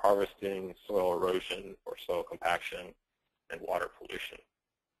of overharvesting, soil erosion or soil compaction, and water pollution.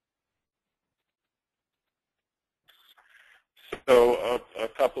 So a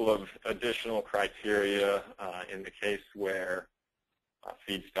couple of additional criteria in the case where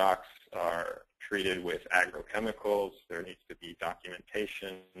feedstocks are treated with agrochemicals, there needs to be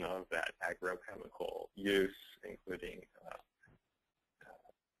documentation of that agrochemical use, including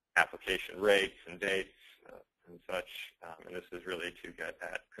application rates and dates and such. And this is really to get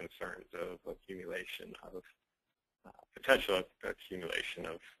at concerns of accumulation of potential accumulation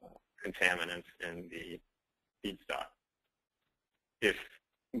of contaminants in the feedstock. If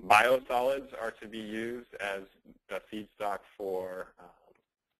biosolids are to be used as a feedstock for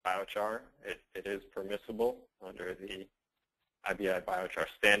biochar, it is permissible under the IBI biochar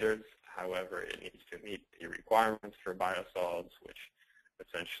standards. However, it needs to meet the requirements for biosolids, which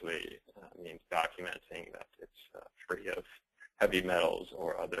essentially means documenting that it's free of heavy metals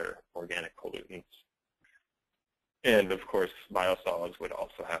or other organic pollutants. And of course, biosolids would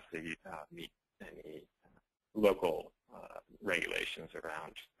also have to meet any local regulations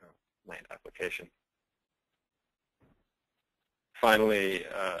around land application. Finally,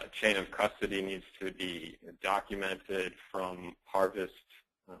 chain of custody needs to be documented from harvest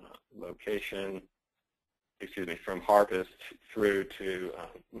location, from harvest through to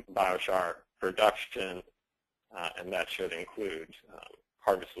biochar production, and that should include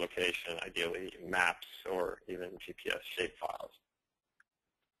harvest location, ideally maps or even GPS shapefiles.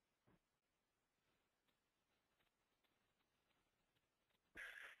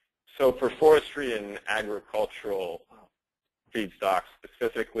 So for forestry and agricultural feedstocks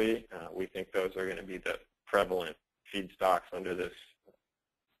specifically, we think those are going to be the prevalent feedstocks under this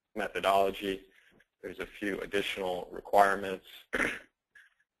methodology. There's a few additional requirements.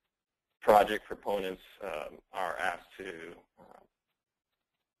 Project proponents are asked to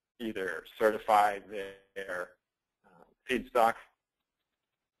either certify their feedstock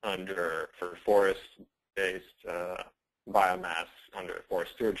for forest-based biomass under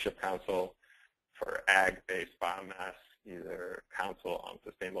Forest Stewardship Council, for ag-based biomass, either Council on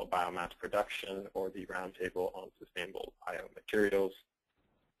Sustainable Biomass Production or the Roundtable on Sustainable Biomaterials.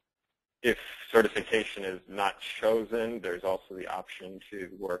 If certification is not chosen, there's also the option to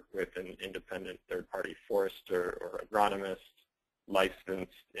work with an independent third-party forester or agronomist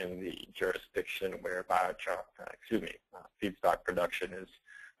licensed in the jurisdiction where feedstock production is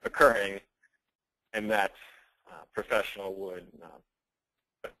occurring, and that professional would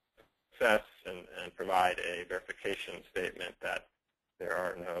assess and provide a verification statement that there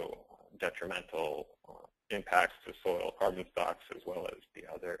are no detrimental impacts to soil carbon stocks, as well as the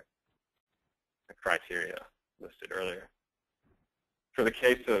other criteria listed earlier. For the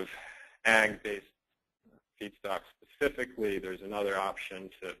case of ag-based feedstocks specifically, there's another option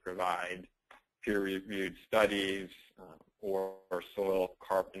to provide peer-reviewed studies or soil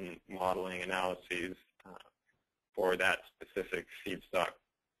carbon modeling analyses for that specific feedstock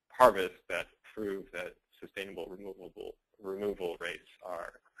harvest that prove that sustainable removal rates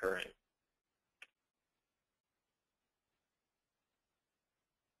are occurring.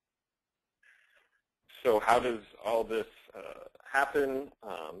 So how does all this happen?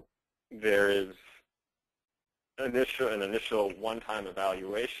 There is an initial one-time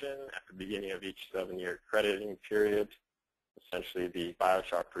evaluation at the beginning of each 7-year crediting period. Essentially, the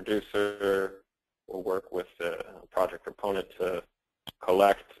biochar producer will work with the project proponent to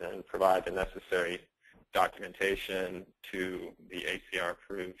collect and provide the necessary documentation to the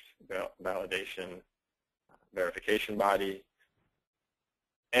ACR-approved validation verification body.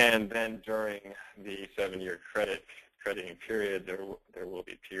 And then during the 7-year crediting period, there will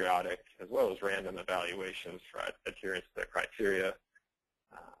be periodic as well as random evaluations for adherence to the criteria.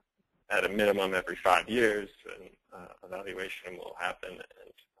 At a minimum every 5 years, an evaluation will happen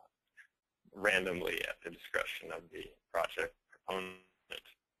and randomly at the discretion of the project proponent.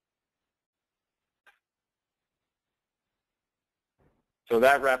 So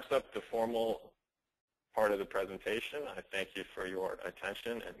that wraps up the formal part of the presentation. I thank you for your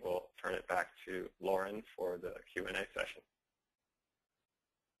attention, and we'll turn it back to Lauren for the Q&A session.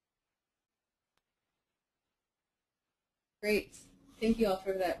 Great. Thank you all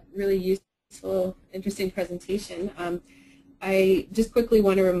for that really useful, interesting presentation. I just quickly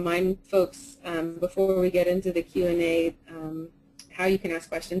want to remind folks before we get into the Q&A how you can ask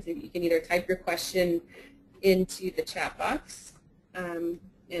questions. You can either type your question into the chat box, and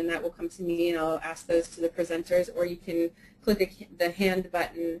that will come to me, and I'll ask those to the presenters, or you can click the hand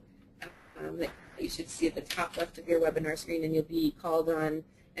button that you should see at the top left of your webinar screen, and you'll be called on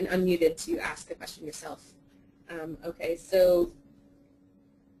and unmuted to ask the question yourself. Okay, so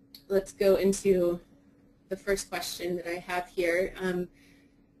let's go into the first question that I have here.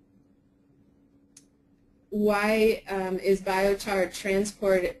 Why is biochar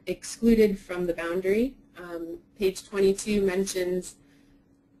transport excluded from the boundary? Page 22 mentions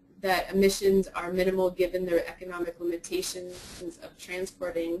that emissions are minimal given their economic limitations of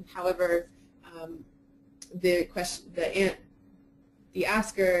transporting. However, the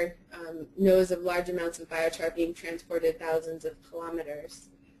asker knows of large amounts of biochar being transported thousands of kilometers.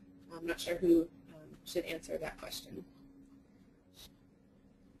 I'm not sure who should answer that question.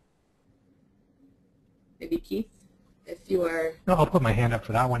 Maybe Keith, if you are. No, I'll put my hand up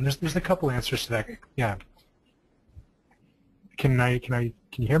for that one. There's a couple answers to that. Yeah. Can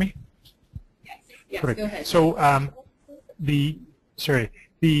you hear me? Yes, Perfect. go ahead. So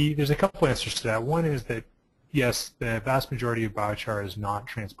there's a couple answers to that. One is that yes, the vast majority of biochar is not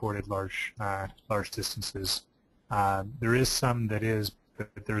transported large distances. There is some that is, but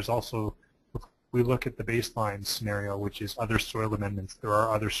there's also, if we look at the baseline scenario, which is other soil amendments, there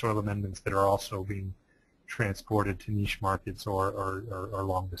are other soil amendments that are also being transported to niche markets or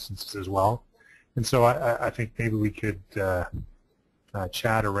long distances as well. And so I think maybe we could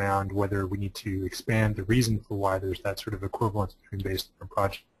chat around whether we need to expand the reason for why there's that sort of equivalence between baseline and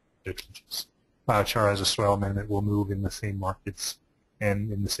projects, which is biochar as a soil amendment will move in the same markets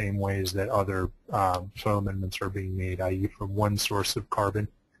and in the same ways that other soil amendments are being made, i.e. from one source of carbon,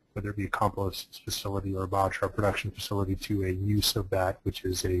 whether it be a compost facility or a biochar production facility, to a use of that, which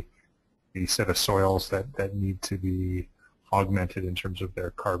is a set of soils that need to be augmented in terms of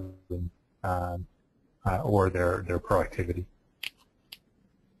their carbon or their productivity.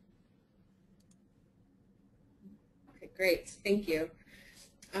 Okay, great. Thank you.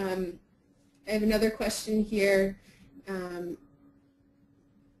 I have another question here.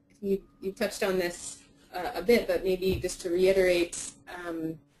 You touched on this a bit, but maybe just to reiterate,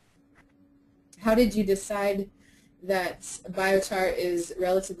 how did you decide that biochar is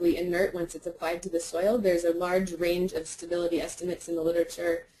relatively inert once it's applied to the soil? There's a large range of stability estimates in the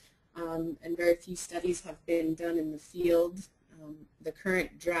literature, and very few studies have been done in the field. The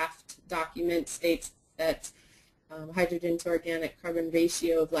current draft document states that hydrogen to organic carbon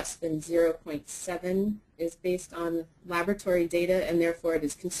ratio of less than 0.7 is based on laboratory data, and therefore it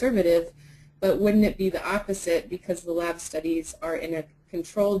is conservative. But wouldn't it be the opposite, because the lab studies are in a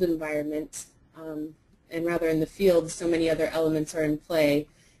controlled environment, and rather in the field so many other elements are in play,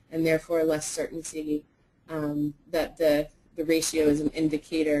 and therefore less certainty that the ratio is an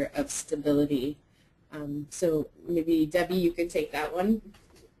indicator of stability? So maybe Debbie, you can take that one.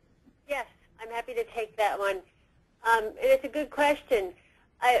 Yes, I'm happy to take that one. And it's a good question.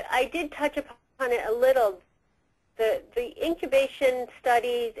 I did touch upon it a little. The incubation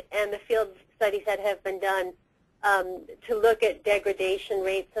studies and the field studies that have been done to look at degradation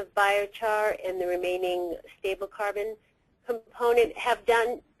rates of biochar and the remaining stable carbon component have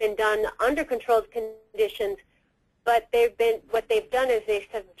been done under controlled conditions, but what they've done is they've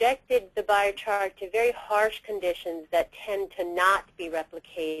subjected the biochar to very harsh conditions that tend to not be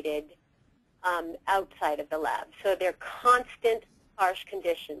replicated outside of the lab. So they're constant harsh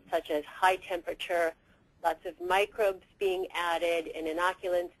conditions, such as high temperature, lots of microbes being added and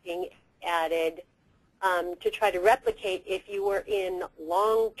inoculants being added to try to replicate if you were in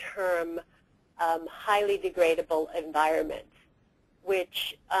long-term, highly degradable environments,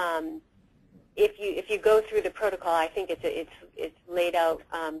 which if you go through the protocol, I think it's laid out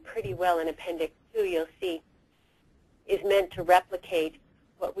pretty well in Appendix 2, you'll see, is meant to replicate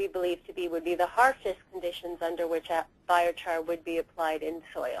what we believe would be the harshest conditions under which a biochar would be applied in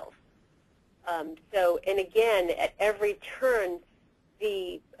soils. And again, at every turn,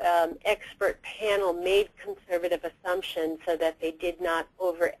 the expert panel made conservative assumptions so that they did not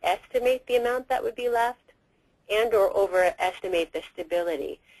overestimate the amount that would be left and or overestimate the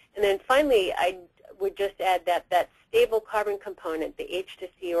stability. And then finally, I would just add that stable carbon component, the H to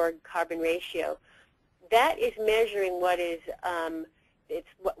C or carbon ratio, that is measuring what is it's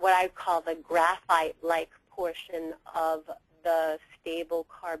what I call the graphite-like portion of the stable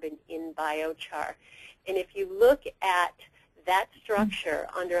carbon in biochar. And if you look at that structure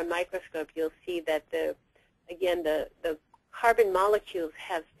under a microscope, you'll see that the carbon molecules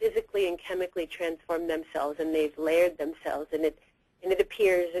have physically and chemically transformed themselves, and they've layered themselves, and it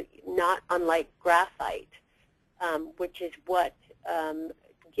appears not unlike graphite, which is what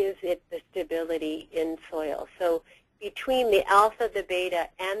gives it the stability in soil. So between the alpha, the beta,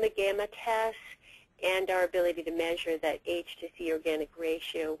 and the gamma tests, and our ability to measure that H to C organic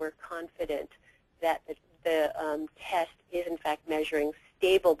ratio, we're confident that the test is in fact measuring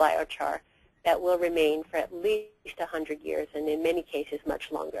stable biochar that will remain for at least 100 years, and in many cases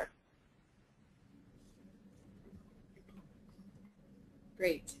much longer.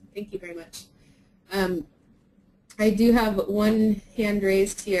 Great. Thank you very much. I do have one hand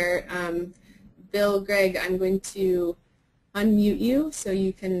raised here. Bill, Greg, I'm going to unmute you so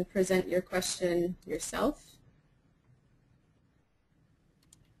you can present your question yourself.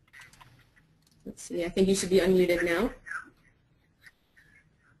 Let's see, I think you should be unmuted now.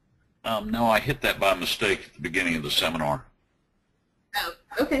 No, I hit that by mistake at the beginning of the seminar. Oh,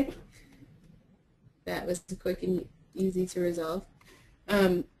 okay. That was quick and easy to resolve.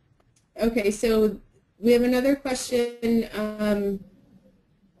 Okay, so we have another question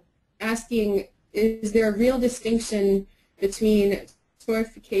asking, is there a real distinction between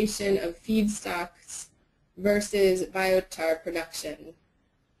torrefication of feedstocks versus biochar production?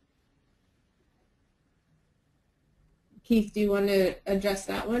 Keith, do you want to address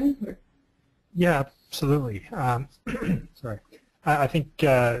that one? Or? Yeah, absolutely. Sorry. I think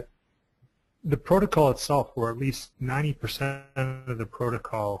the protocol itself, or at least 90% of the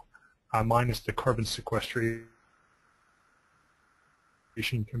protocol, minus the carbon sequestration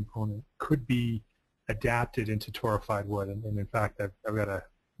component, could be adapted into torrefied wood. And in fact, I've got an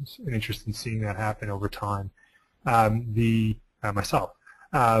interest in seeing that happen over time. Myself,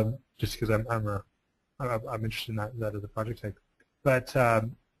 just because I'm interested in that as a project type. But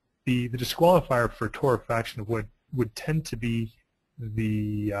the disqualifier for torrefaction of wood would tend to be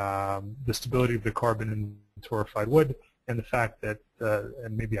the stability of the carbon in torrefied wood, and the fact that,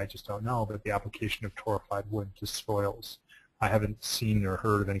 and maybe I just don't know, but the application of torrefied wood to soils. I haven't seen or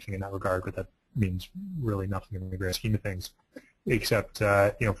heard of anything in that regard, but that means really nothing in the grand scheme of things, except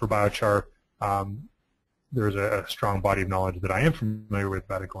for biochar, there's a strong body of knowledge that I am familiar with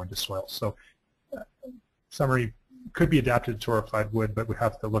about it going to soils. So, summary, could be adapted to torrefied wood, but we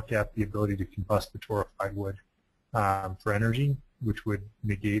have to look at the ability to combust the torrefied wood for energy, which would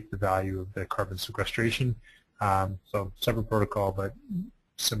negate the value of the carbon sequestration. So separate protocol, but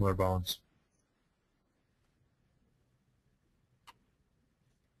similar bones.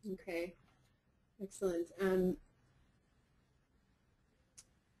 Okay, excellent.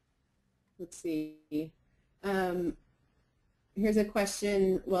 Let's see. Here's a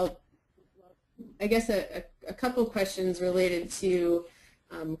question. Well, I guess a couple questions related to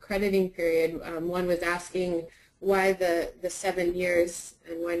crediting period. One was asking why the 7 years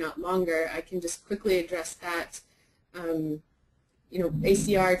and why not longer. I can just quickly address that.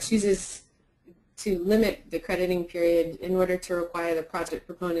 ACR chooses to limit the crediting period in order to require the project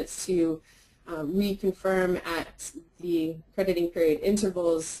proponents to reconfirm at the crediting period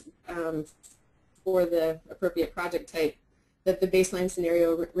intervals for the appropriate project type that the baseline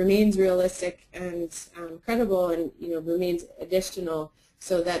scenario remains realistic and credible, and remains additional,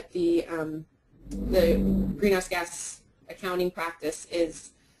 so that the greenhouse gas accounting practice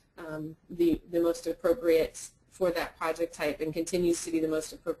is the most appropriate for that project type and continues to be the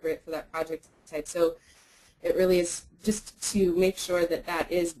most appropriate for that project type. So it really is just to make sure that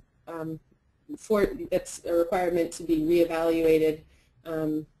that is it's a requirement to be reevaluated,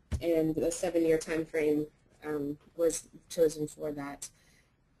 and the 7-year time frame was chosen for that.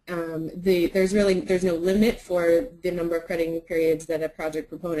 There's no limit for the number of crediting periods that a project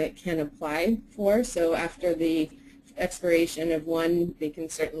proponent can apply for. So after the expiration of one, they can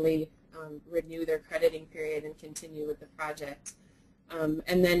certainly renew their crediting period and continue with the project.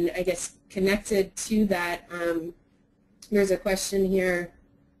 And then I guess connected to that, there's a question here.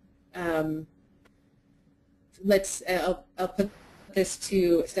 I'll put this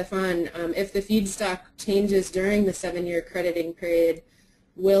to Stefan. If the feedstock changes during the 7-year crediting period,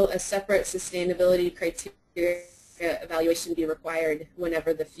 will a separate sustainability criteria evaluation be required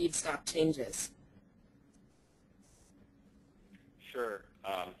whenever the feedstock changes? Sure.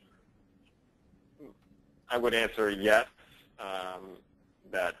 I would answer yes,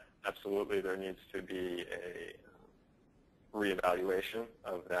 that absolutely there needs to be a reevaluation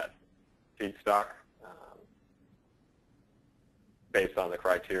of that feedstock based on the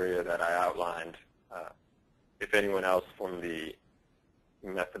criteria that I outlined. If anyone else from the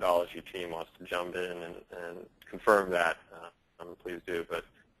methodology team wants to jump in and confirm that, please do, but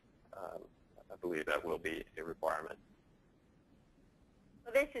I believe that will be a requirement.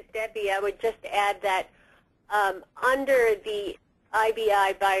 Well, this is Debbie. I would just add that under the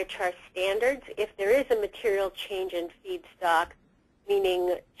IBI biochar standards, if there is a material change in feedstock,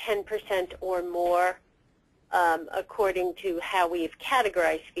 meaning 10% or more, according to how we've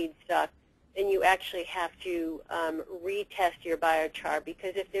categorized feedstock, then you actually have to retest your biochar,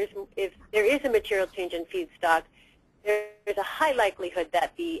 because if there is a material change in feedstock, there's a high likelihood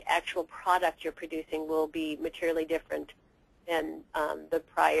that the actual product you're producing will be materially different than the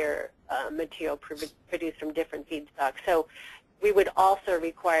prior material produced from different feedstocks. So we would also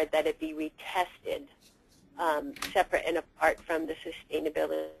require that it be retested separate and apart from the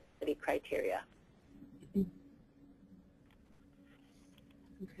sustainability criteria.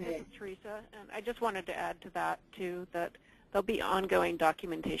 This is Teresa, and I just wanted to add to that, too, that there'll be ongoing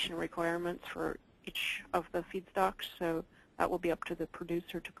documentation requirements for each of the feedstocks, so that will be up to the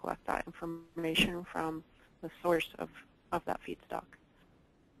producer to collect that information from the source of that feedstock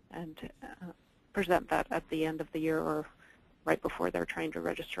and present that at the end of the year or right before they're trying to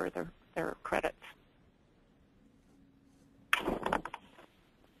register their credits.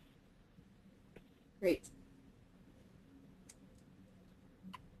 Great.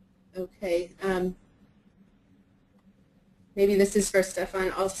 Okay. Maybe this is for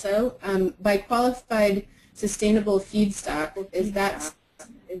Stefan also. By qualified sustainable feedstock, is that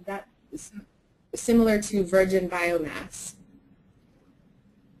similar to virgin biomass?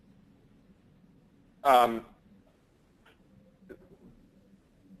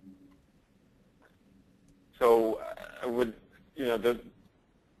 So I would, the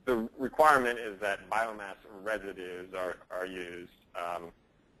requirement is that biomass residues are used.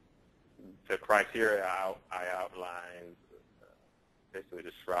 The criteria I outlined basically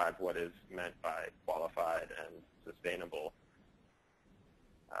describe what is meant by qualified and sustainable.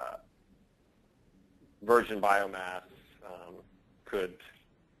 Virgin biomass could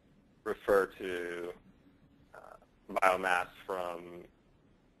refer to biomass from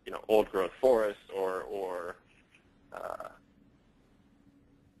old growth forest or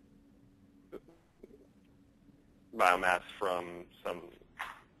biomass from some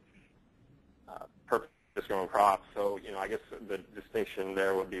purpose-grown crops. So I guess the distinction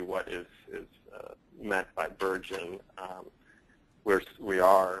there would be what is meant by virgin. We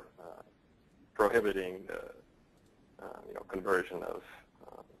are prohibiting the conversion of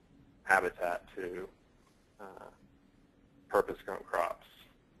habitat to purpose-grown crops.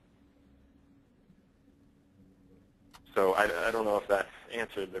 So I don't know if that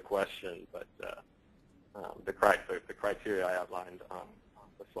answered the question, but the criteria I outlined on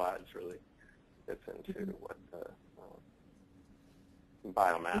the slides really fits into what the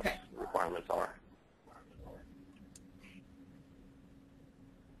biomass requirements are.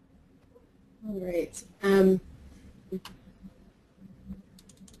 All right.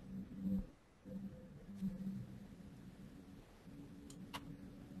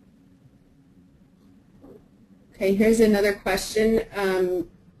 Okay, here's another question.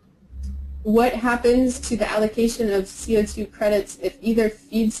 What happens to the allocation of CO2 credits if either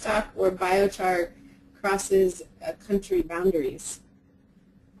feedstock or biochar crosses country boundaries?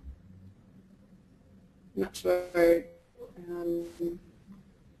 I'm not sure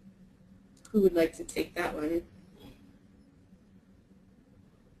who would like to take that one.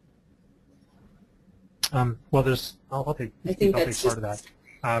 Well, I'll take part of that.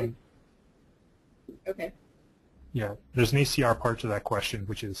 Okay. Yeah, there's an ACR part to that question,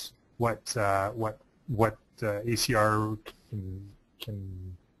 which is what ACR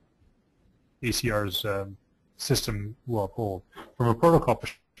ACR's system will uphold. From a protocol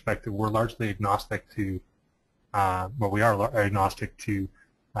perspective, we're largely agnostic to we are agnostic to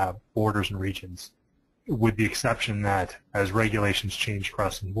borders and regions, with the exception that as regulations change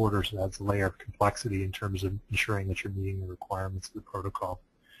crossing borders, it adds a layer of complexity in terms of ensuring that you're meeting the requirements of the protocol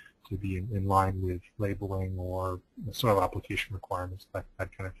to be in line with labeling or soil application requirements, that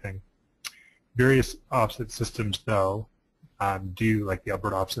kind of thing. Various offset systems, though, like the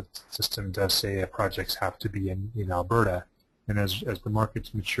Alberta offset system does say projects have to be in Alberta, and as the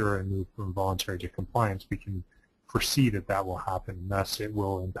markets mature and move from voluntary to compliance, we can foresee that will happen, and thus it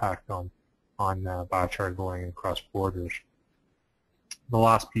will impact on biochar going across borders. The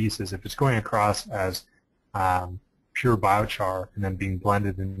last piece is if it's going across as pure biochar and then being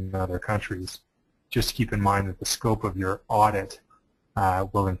blended in other countries, just keep in mind that the scope of your audit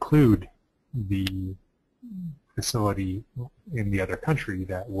will include the facility in the other country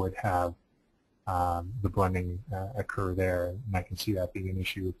that would have the blending occur there. And I can see that being an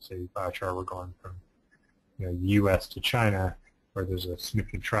issue with, say, biochar we're going from the U.S. to China, where there's a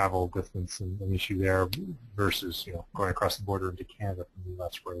significant travel distance and an issue there, versus going across the border into Canada from the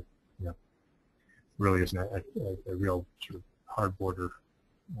U.S., where really isn't a real sort of hard border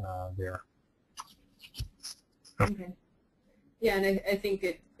there. Okay. Yeah, and I think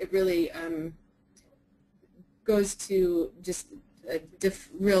it really goes to just a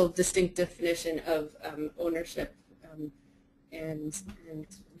real distinct definition of ownership and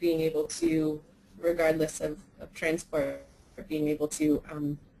being able to, regardless of transport, being able to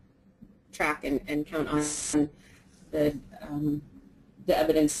track and count on the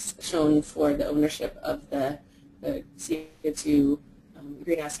evidence shown for the ownership of the CO2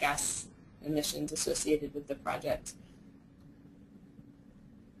 greenhouse gas emissions associated with the project.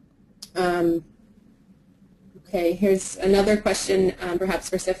 Okay, here's another question, perhaps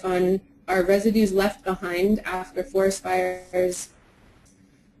for Stefan. Are residues left behind after forest fires,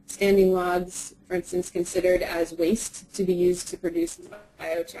 standing logs, for instance, considered as waste to be used to produce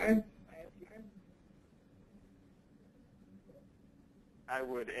biochar? I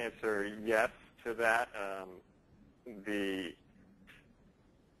would answer yes to that.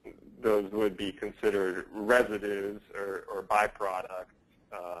 Those would be considered residues or byproducts.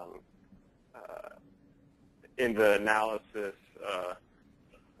 In the analysis,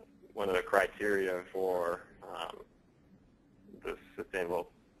 one of the criteria for the sustainable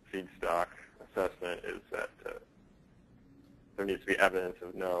feedstock assessment is that there needs to be evidence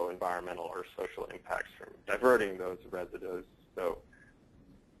of no environmental or social impacts from diverting those residues. So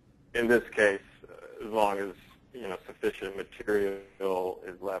in this case, as long as sufficient material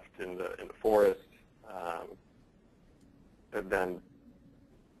is left in the forest, then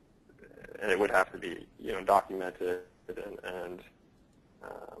it would have to be documented and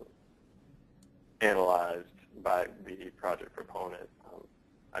analyzed by the project proponent.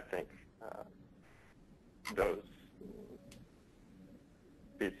 I think those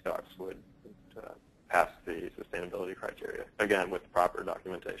feedstocks would pass the sustainability criteria, again, with proper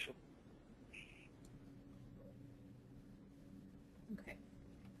documentation.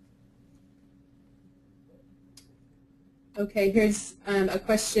 Okay, here's a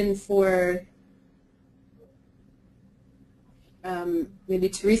question for, maybe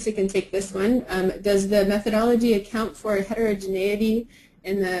Teresa can take this one. Does the methodology account for heterogeneity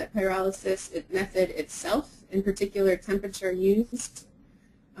in the pyrolysis method itself, in particular temperature used?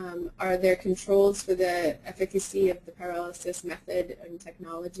 Are there controls for the efficacy of the pyrolysis method and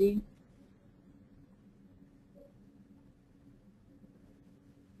technology?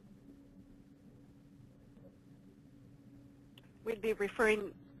 We'd be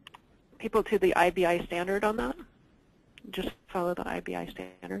referring people to the IBI standard on that. Just follow the IBI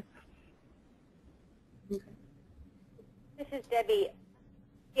standard. Okay. This is Debbie.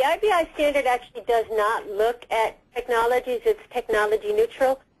 The IBI standard actually does not look at technologies. It's technology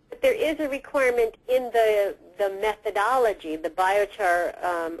neutral. But there is a requirement in the methodology, the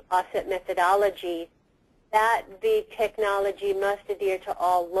biochar offset methodology, that the technology must adhere to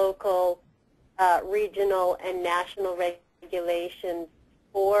all local, regional, and national regulations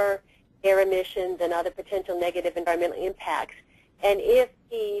for air emissions and other potential negative environmental impacts. And if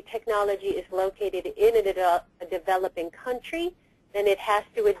the technology is located in a developing country, then it has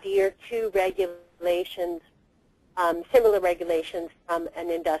to adhere to regulations, similar regulations from an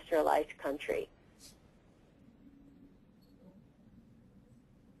industrialized country.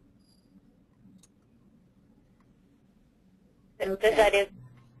 Okay. Does that answer?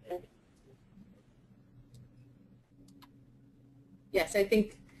 Yes, I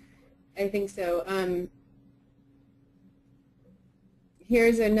think so.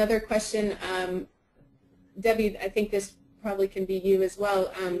 Here's another question. Debbie, I think this probably can be you as well.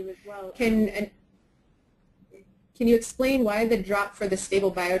 Can you explain why the drop for the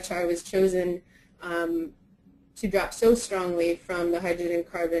stable biochar was chosen to drop so strongly from the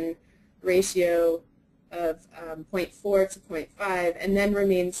hydrogen-carbon ratio of 0.4 to 0.5 and then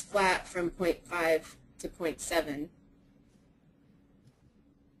remains flat from 0.5 to 0.7?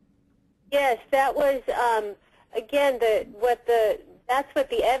 Yes, that was, again, that's what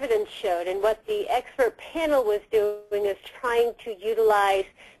the evidence showed, and what the expert panel was doing is trying to utilize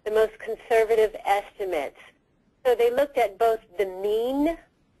the most conservative estimates. So they looked at both the mean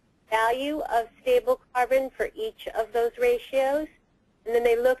value of stable carbon for each of those ratios, and then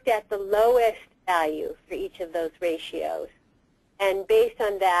they looked at the lowest value for each of those ratios. And based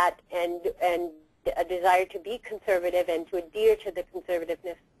on that and a desire to be conservative and to adhere to the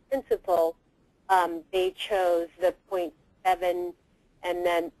conservativeness principle, they chose the 0.7 and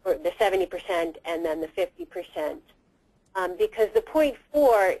then the 70% and then the 50%. Because the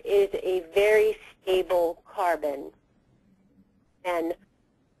 0.4 is a very stable carbon, and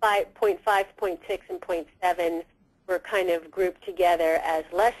 0.5, 0.6, and 0.7 were kind of grouped together as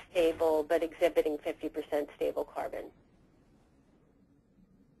less stable but exhibiting 50% stable carbon.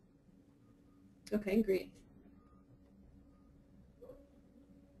 Okay, great.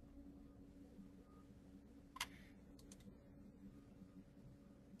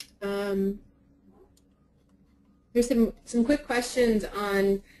 There's some quick questions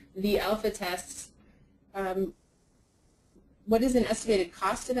on the alpha tests. What is an estimated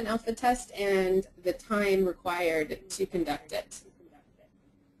cost of an alpha test and the time required to conduct it?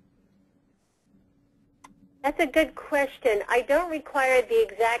 That's a good question. I don't require the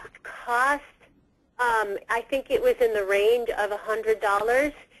exact cost. I think it was in the range of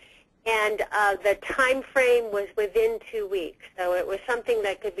 $100. and the time frame was within 2 weeks. So it was something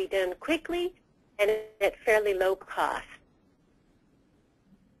that could be done quickly and at fairly low cost.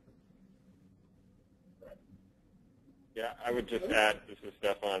 Yeah, I would just add, this is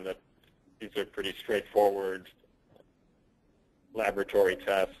Stefan, that these are pretty straightforward laboratory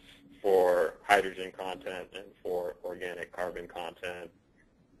tests for hydrogen content and for organic carbon content,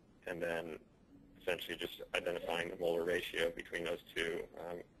 and then essentially just identifying the molar ratio between those two.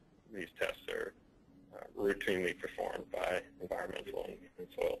 These tests are routinely performed by environmental and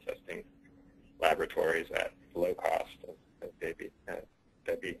soil testing laboratories at low cost, as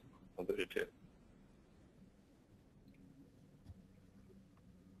Debbie alluded to.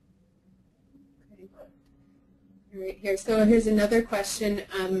 All right, here. So here's another question.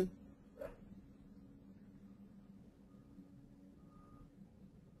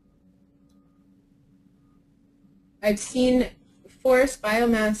 I've seen forest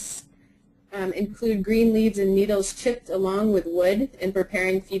biomass include green leaves and needles chipped along with wood in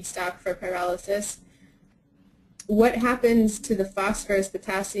preparing feedstock for pyrolysis. What happens to the phosphorus,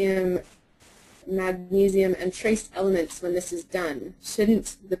 potassium, magnesium, and trace elements when this is done?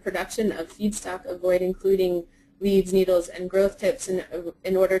 Shouldn't the production of feedstock avoid including leaves, needles, and growth tips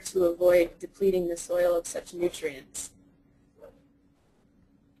in order to avoid depleting the soil of such nutrients?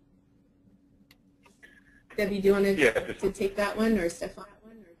 Debbie, do you want to take that one, or Stefan?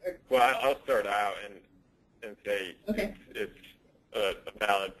 Well, I'll start out and say okay. It's a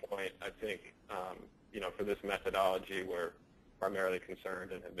valid point. I think, for this methodology, we're primarily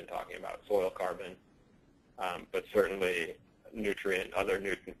concerned and have been talking about soil carbon, but certainly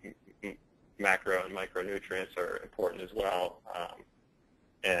other macro and micronutrients are important as well,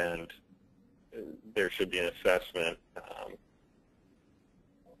 and there should be an assessment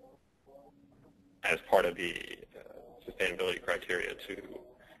as part of the sustainability criteria to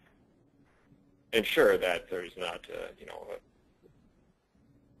ensure that there's not a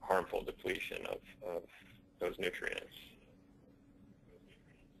harmful depletion of those nutrients.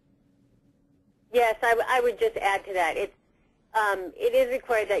 Yes, I would just add to that. It is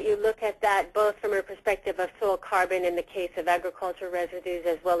required that you look at that both from a perspective of soil carbon in the case of agricultural residues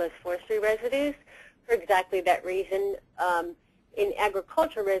as well as forestry residues for exactly that reason. In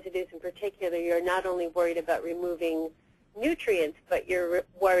agricultural residues in particular, you're not only worried about removing nutrients, but you're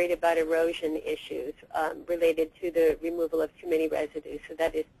worried about erosion issues related to the removal of too many residues, so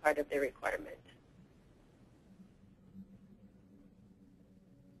that is part of the requirement.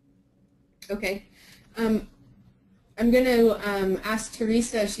 Okay. I'm going to ask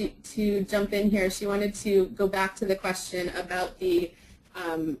Teresa to jump in here. She wanted to go back to the question about the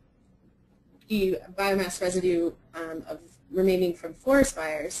biomass residue of remaining from forest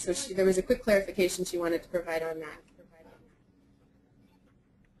fires. So there was a quick clarification she wanted to provide on that.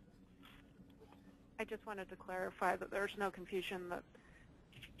 I just wanted to clarify that there's no confusion that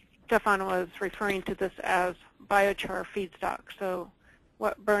Stefan was referring to this as biochar feedstock. So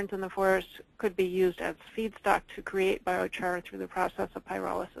what burns in the forest could be used as feedstock to create biochar through the process of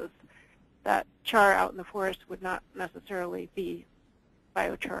pyrolysis. That char out in the forest would not necessarily be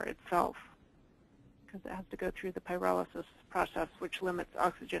biochar itself, because it has to go through the pyrolysis process, which limits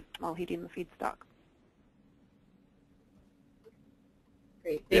oxygen while heating the feedstock.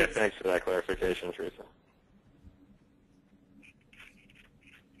 Great, thanks. Yeah, thanks for that clarification, Teresa.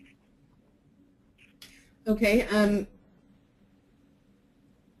 Okay.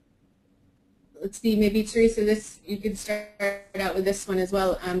 Let's see, maybe Teresa, you could start out with this one as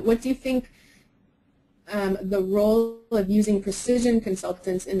well. What do you think the role of using precision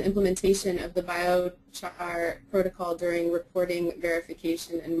consultants in the implementation of the biochar protocol during reporting,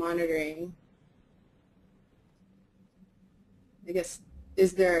 verification, and monitoring? I guess,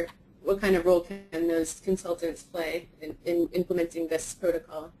 what kind of role can those consultants play in implementing this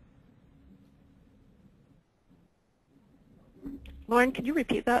protocol? Lauren, could you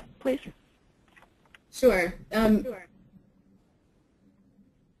repeat that, please? Sure.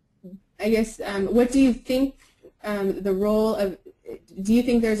 I guess, what do you think the role of, do you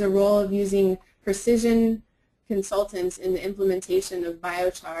think there's a role of using precision consultants in the implementation of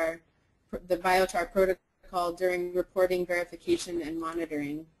biochar, the biochar protocol during reporting, verification, and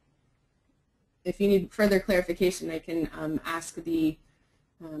monitoring? If you need further clarification, I can ask the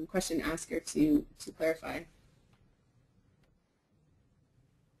question asker to clarify.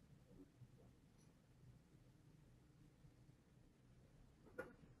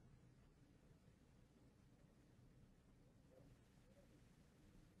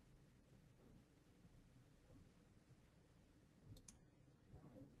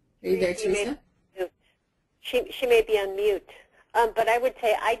 Are you there, Teresa? She may be on mute. But I would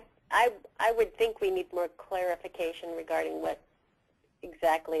say I would think we need more clarification regarding what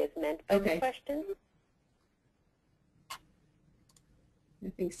exactly is meant by the question. I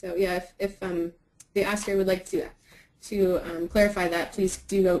think so. Yeah. If the asker would like to clarify that, please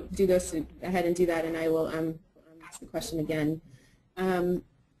do go ahead and do that, and I will ask the question again.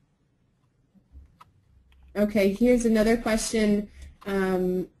 Okay. Here's another question.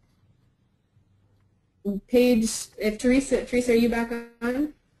 If Teresa, are you back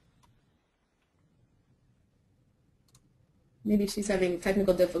on? Maybe she's having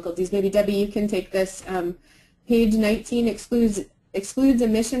technical difficulties. Maybe Debbie, you can take this. Page 19 excludes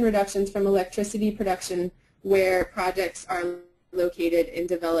emission reductions from electricity production where projects are located in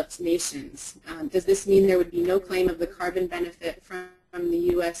developed nations. Does this mean there would be no claim of the carbon benefit from the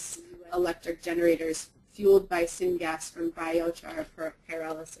U.S. electric generators fueled by syngas from biochar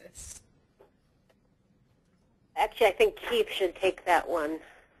pyrolysis? Actually, I think Keith should take that one.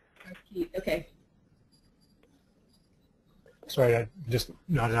 Okay. Sorry, I just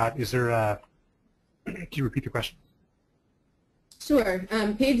nodded out. Is there, can you repeat the question? Sure.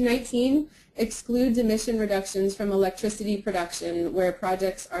 Page 19 excludes emission reductions from electricity production where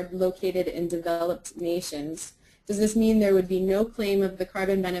projects are located in developed nations. Does this mean there would be no claim of the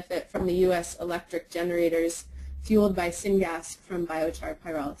carbon benefit from the U.S. electric generators fueled by syngas from biochar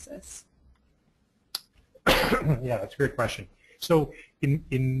pyrolysis? Yeah, that's a great question. So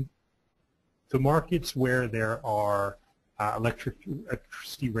in the markets where there are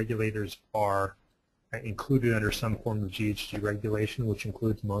electricity regulators are included under some form of GHG regulation, which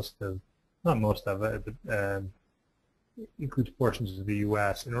includes not most of it, but includes portions of the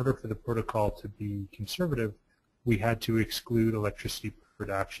U.S. In order for the protocol to be conservative, we had to exclude electricity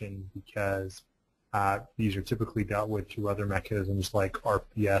production because these are typically dealt with through other mechanisms like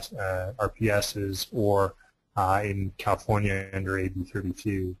RPSs or in California under AB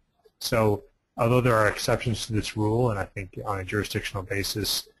 32. So although there are exceptions to this rule, and I think on a jurisdictional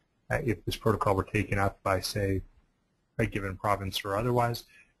basis, if this protocol were taken up by, say, a given province or otherwise,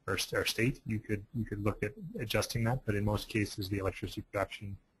 or state, you could look at adjusting that. But in most cases, the electricity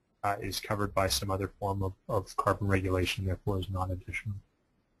production is covered by some other form of carbon regulation, therefore is not additional.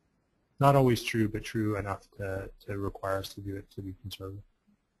 Not always true, but true enough to require us to do it to be conservative.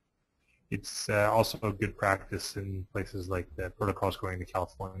 It's also a good practice in places like the protocols going to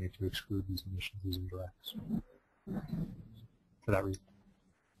California to exclude these emissions as indirects for that reason.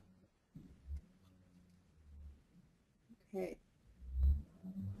 Okay.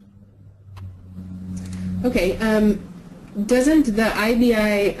 Okay. Doesn't the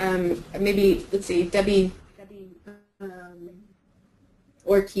IBI, maybe, let's see, Debbie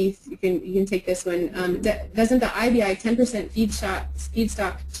or Keith, you can take this one. Doesn't the IBI 10%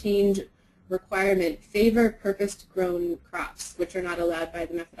 feedstock change requirement favor purpose-grown crops, which are not allowed by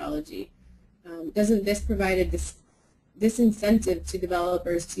the methodology? Doesn't this provide a disincentive to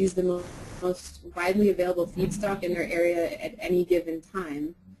developers to use the most widely available feedstock in their area at any given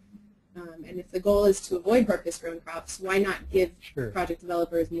time? And if the goal is to avoid purpose-grown crops, why not give project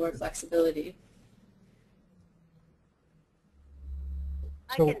developers more flexibility?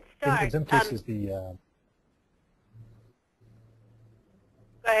 So I can start. in some cases,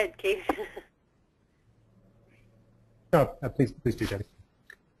 Go ahead, Keith. No, please do, Debbie.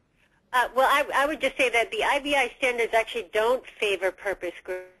 Well, I would just say that the IBI standards actually don't favor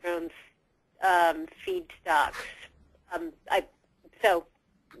purpose-grown feedstocks.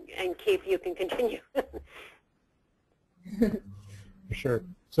 And Keith, you can continue. Sure.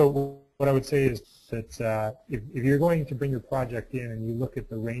 So what I would say is that if you're going to bring your project in and you look at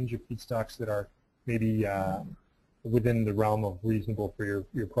the range of feedstocks that are maybe within the realm of reasonable for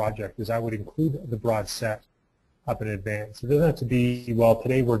your project, is I would include the broad set up in advance. It doesn't have to be, well,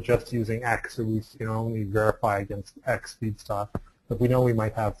 today we're just using X, so we can only verify against X feedstock. But we know we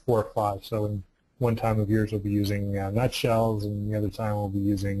might have 4 or 5. So in one time of years we'll be using nutshells, and the other time we'll be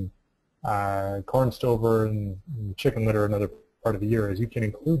using corn stover and chicken litter another part of the year. As you can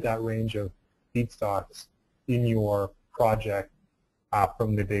include that range of feedstocks in your project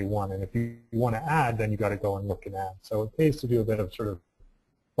from the day one. And if you want to add, then you've got to go and look and add. So it pays to do a bit of sort of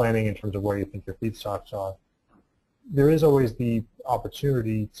planning in terms of where you think your feedstocks are. There is always the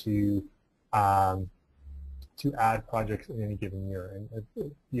opportunity to add projects in any given year, and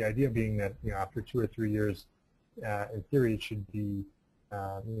the idea being that after 2 or 3 years, in theory, it should be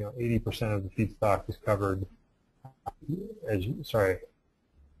 80% of the feedstock is covered.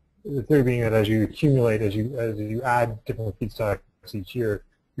 The theory being that as you accumulate, as you add different feedstocks each year,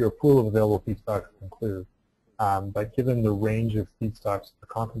 your pool of available feedstocks can clear. But given the range of feedstocks that are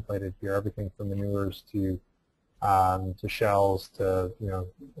contemplated here, everything from manures to to shells, to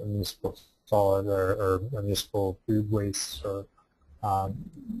a municipal solid or municipal food waste, or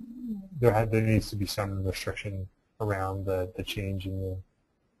there needs to be some restriction around the change in the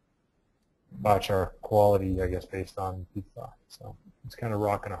biochar quality, I guess, based on feedstock. So it's kind of a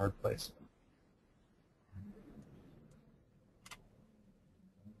rock in a hard place.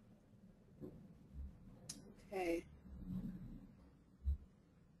 Okay.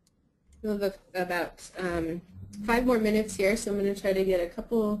 We'll have about 5 more minutes here, so I'm going to try to get a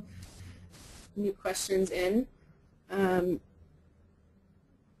couple new questions in. The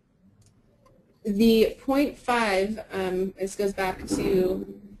 0.5, this goes back to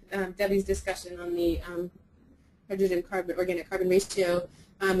Debbie's discussion on the hydrogen-carbon, organic carbon ratio.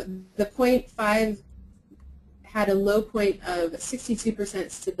 The 0.5 had a low point of 62%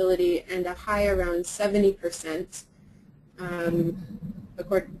 stability and a high around 70%.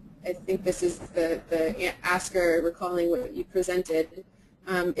 I think this is the asker recalling what you presented.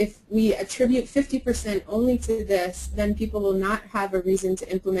 If we attribute 50% only to this, then people will not have a reason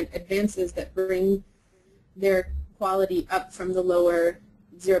to implement advances that bring their quality up from the lower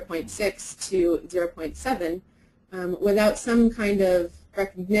 0.6 to 0.7. Without some kind of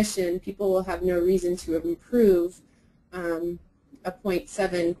recognition, people will have no reason to improve a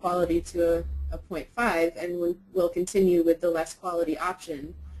 0.7 quality to a 0.5, and will continue with the less quality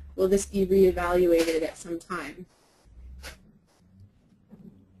option. Will this be reevaluated at some time?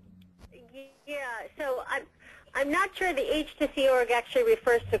 Yeah, so I'm not sure the H to C org actually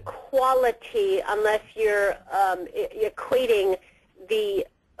refers to quality unless you're equating the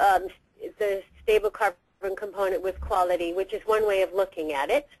stable carbon component with quality, which is one way of looking at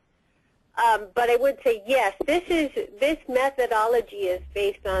it. But I would say yes, this methodology is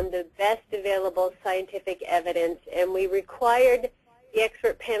based on the best available scientific evidence, and we required the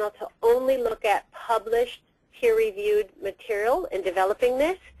expert panel to only look at published peer-reviewed material in developing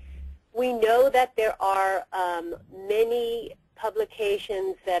this. We know that there are many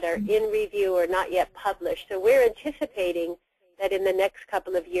publications that are in review or not yet published, so we're anticipating that in the next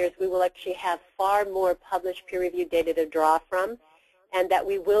couple of years we will actually have far more published peer-reviewed data to draw from, and that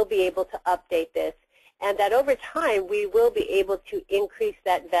we will be able to update this, and that over time we will be able to increase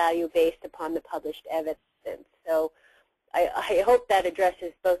that value based upon the published evidence. So I hope that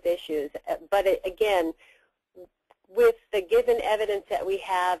addresses both issues. But again, with the given evidence that we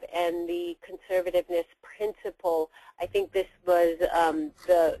have and the conservativeness principle, I think this was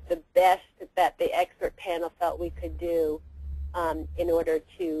the best that the expert panel felt we could do in order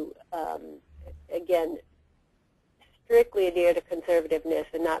to, again, strictly adhere to conservativeness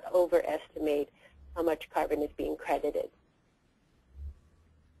and not overestimate how much carbon is being credited.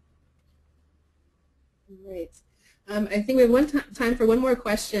 Great. I think we have time for one more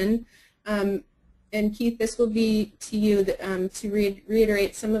question. And Keith, this will be to you to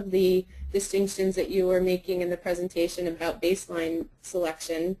reiterate some of the distinctions that you were making in the presentation about baseline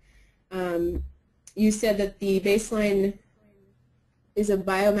selection. You said that the baseline is a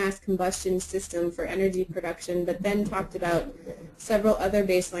biomass combustion system for energy production, but then talked about several other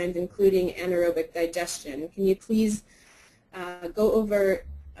baselines, including anaerobic digestion. Can you please go over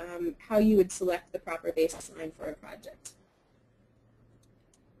how you would select the proper baseline for a project?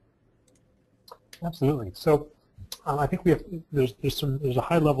 Absolutely. So I think we have there's a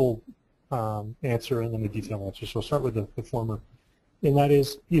high level answer and then a detailed answer. So we'll start with the former, and that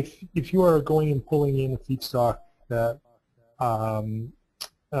is if you are going and pulling in a feedstock that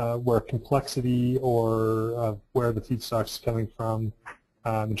where complexity or where the feedstock is coming from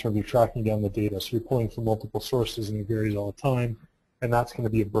in terms of tracking down the data. So you're pulling from multiple sources and it varies all the time, and that's going to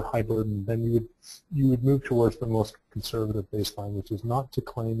be a high burden. Then you would move towards the most conservative baseline, which is not to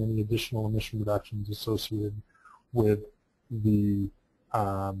claim any additional emission reductions associated with the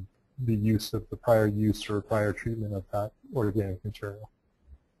use of the prior use or prior treatment of that organic material.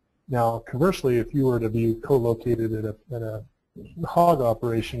 Now, conversely, if you were to be co-located at a hog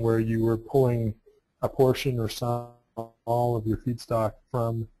operation where you were pulling a portion or some all of your feedstock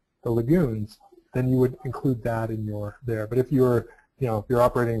from the lagoons, then you would include that in your there. But if you're if you're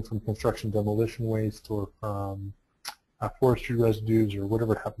operating from construction demolition waste or from forestry residues or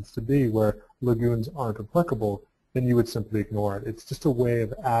whatever it happens to be where lagoons aren't applicable, then you would simply ignore it. It's just a way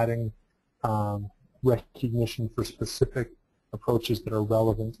of adding recognition for specific approaches that are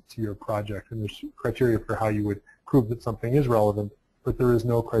relevant to your project. And there's criteria for how you would prove that something is relevant, but there is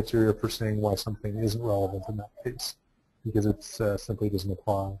no criteria for saying why something isn't relevant in that case, because it simply doesn't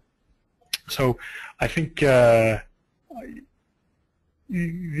apply. So I think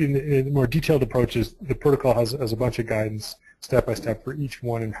in more detailed approaches, the protocol has a bunch of guidance step by step for each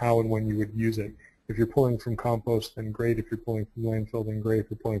one and how and when you would use it. If you're pulling from compost, then great. If you're pulling from landfill, then great.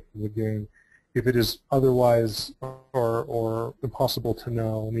 If you're pulling from lagoon. If it is otherwise or impossible to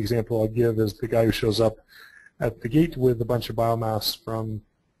know, an example I'll give is the guy who shows up at the gate with a bunch of biomass from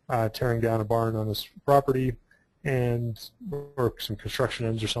tearing down a barn on his property, or some construction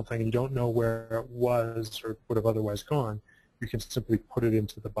ends or something, and you don't know where it was or would have otherwise gone, you can simply put it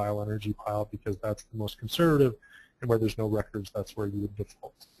into the bioenergy pile because that's the most conservative, and where there's no records, that's where you would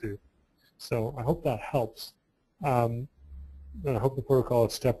default to. So I hope that helps. And I hope the protocol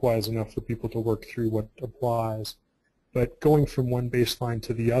is stepwise enough for people to work through what applies. But going from one baseline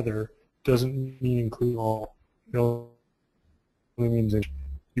to the other doesn't mean include all. It only means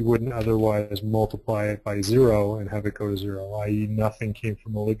you wouldn't otherwise multiply it by 0 and have it go to 0, i.e. nothing came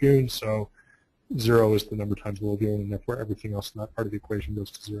from the lagoon, so 0 is the number times the lagoon, and therefore everything else in that part of the equation goes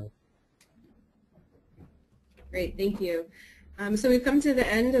to 0. Great, thank you. So we've come to the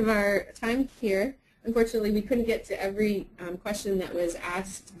end of our time here. Unfortunately, we couldn't get to every question that was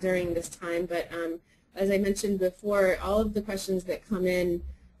asked during this time, but as I mentioned before, all of the questions that come in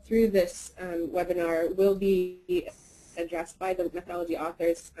through this webinar will be addressed by the methodology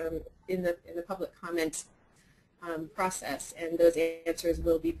authors in the public comment process, and those answers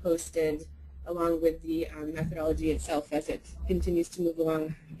will be posted along with the methodology itself as it continues to move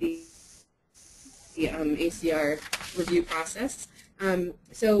along the ACR review process.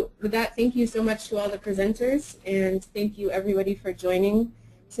 So with that, thank you so much to all the presenters, and thank you everybody for joining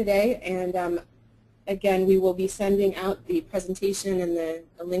today. And again, we will be sending out the presentation and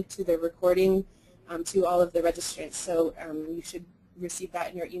a link to the recording to all of the registrants. So you should receive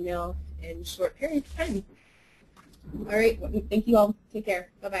that in your email in a short period of time. All right, thank you all. Take care.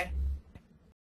 Bye-bye.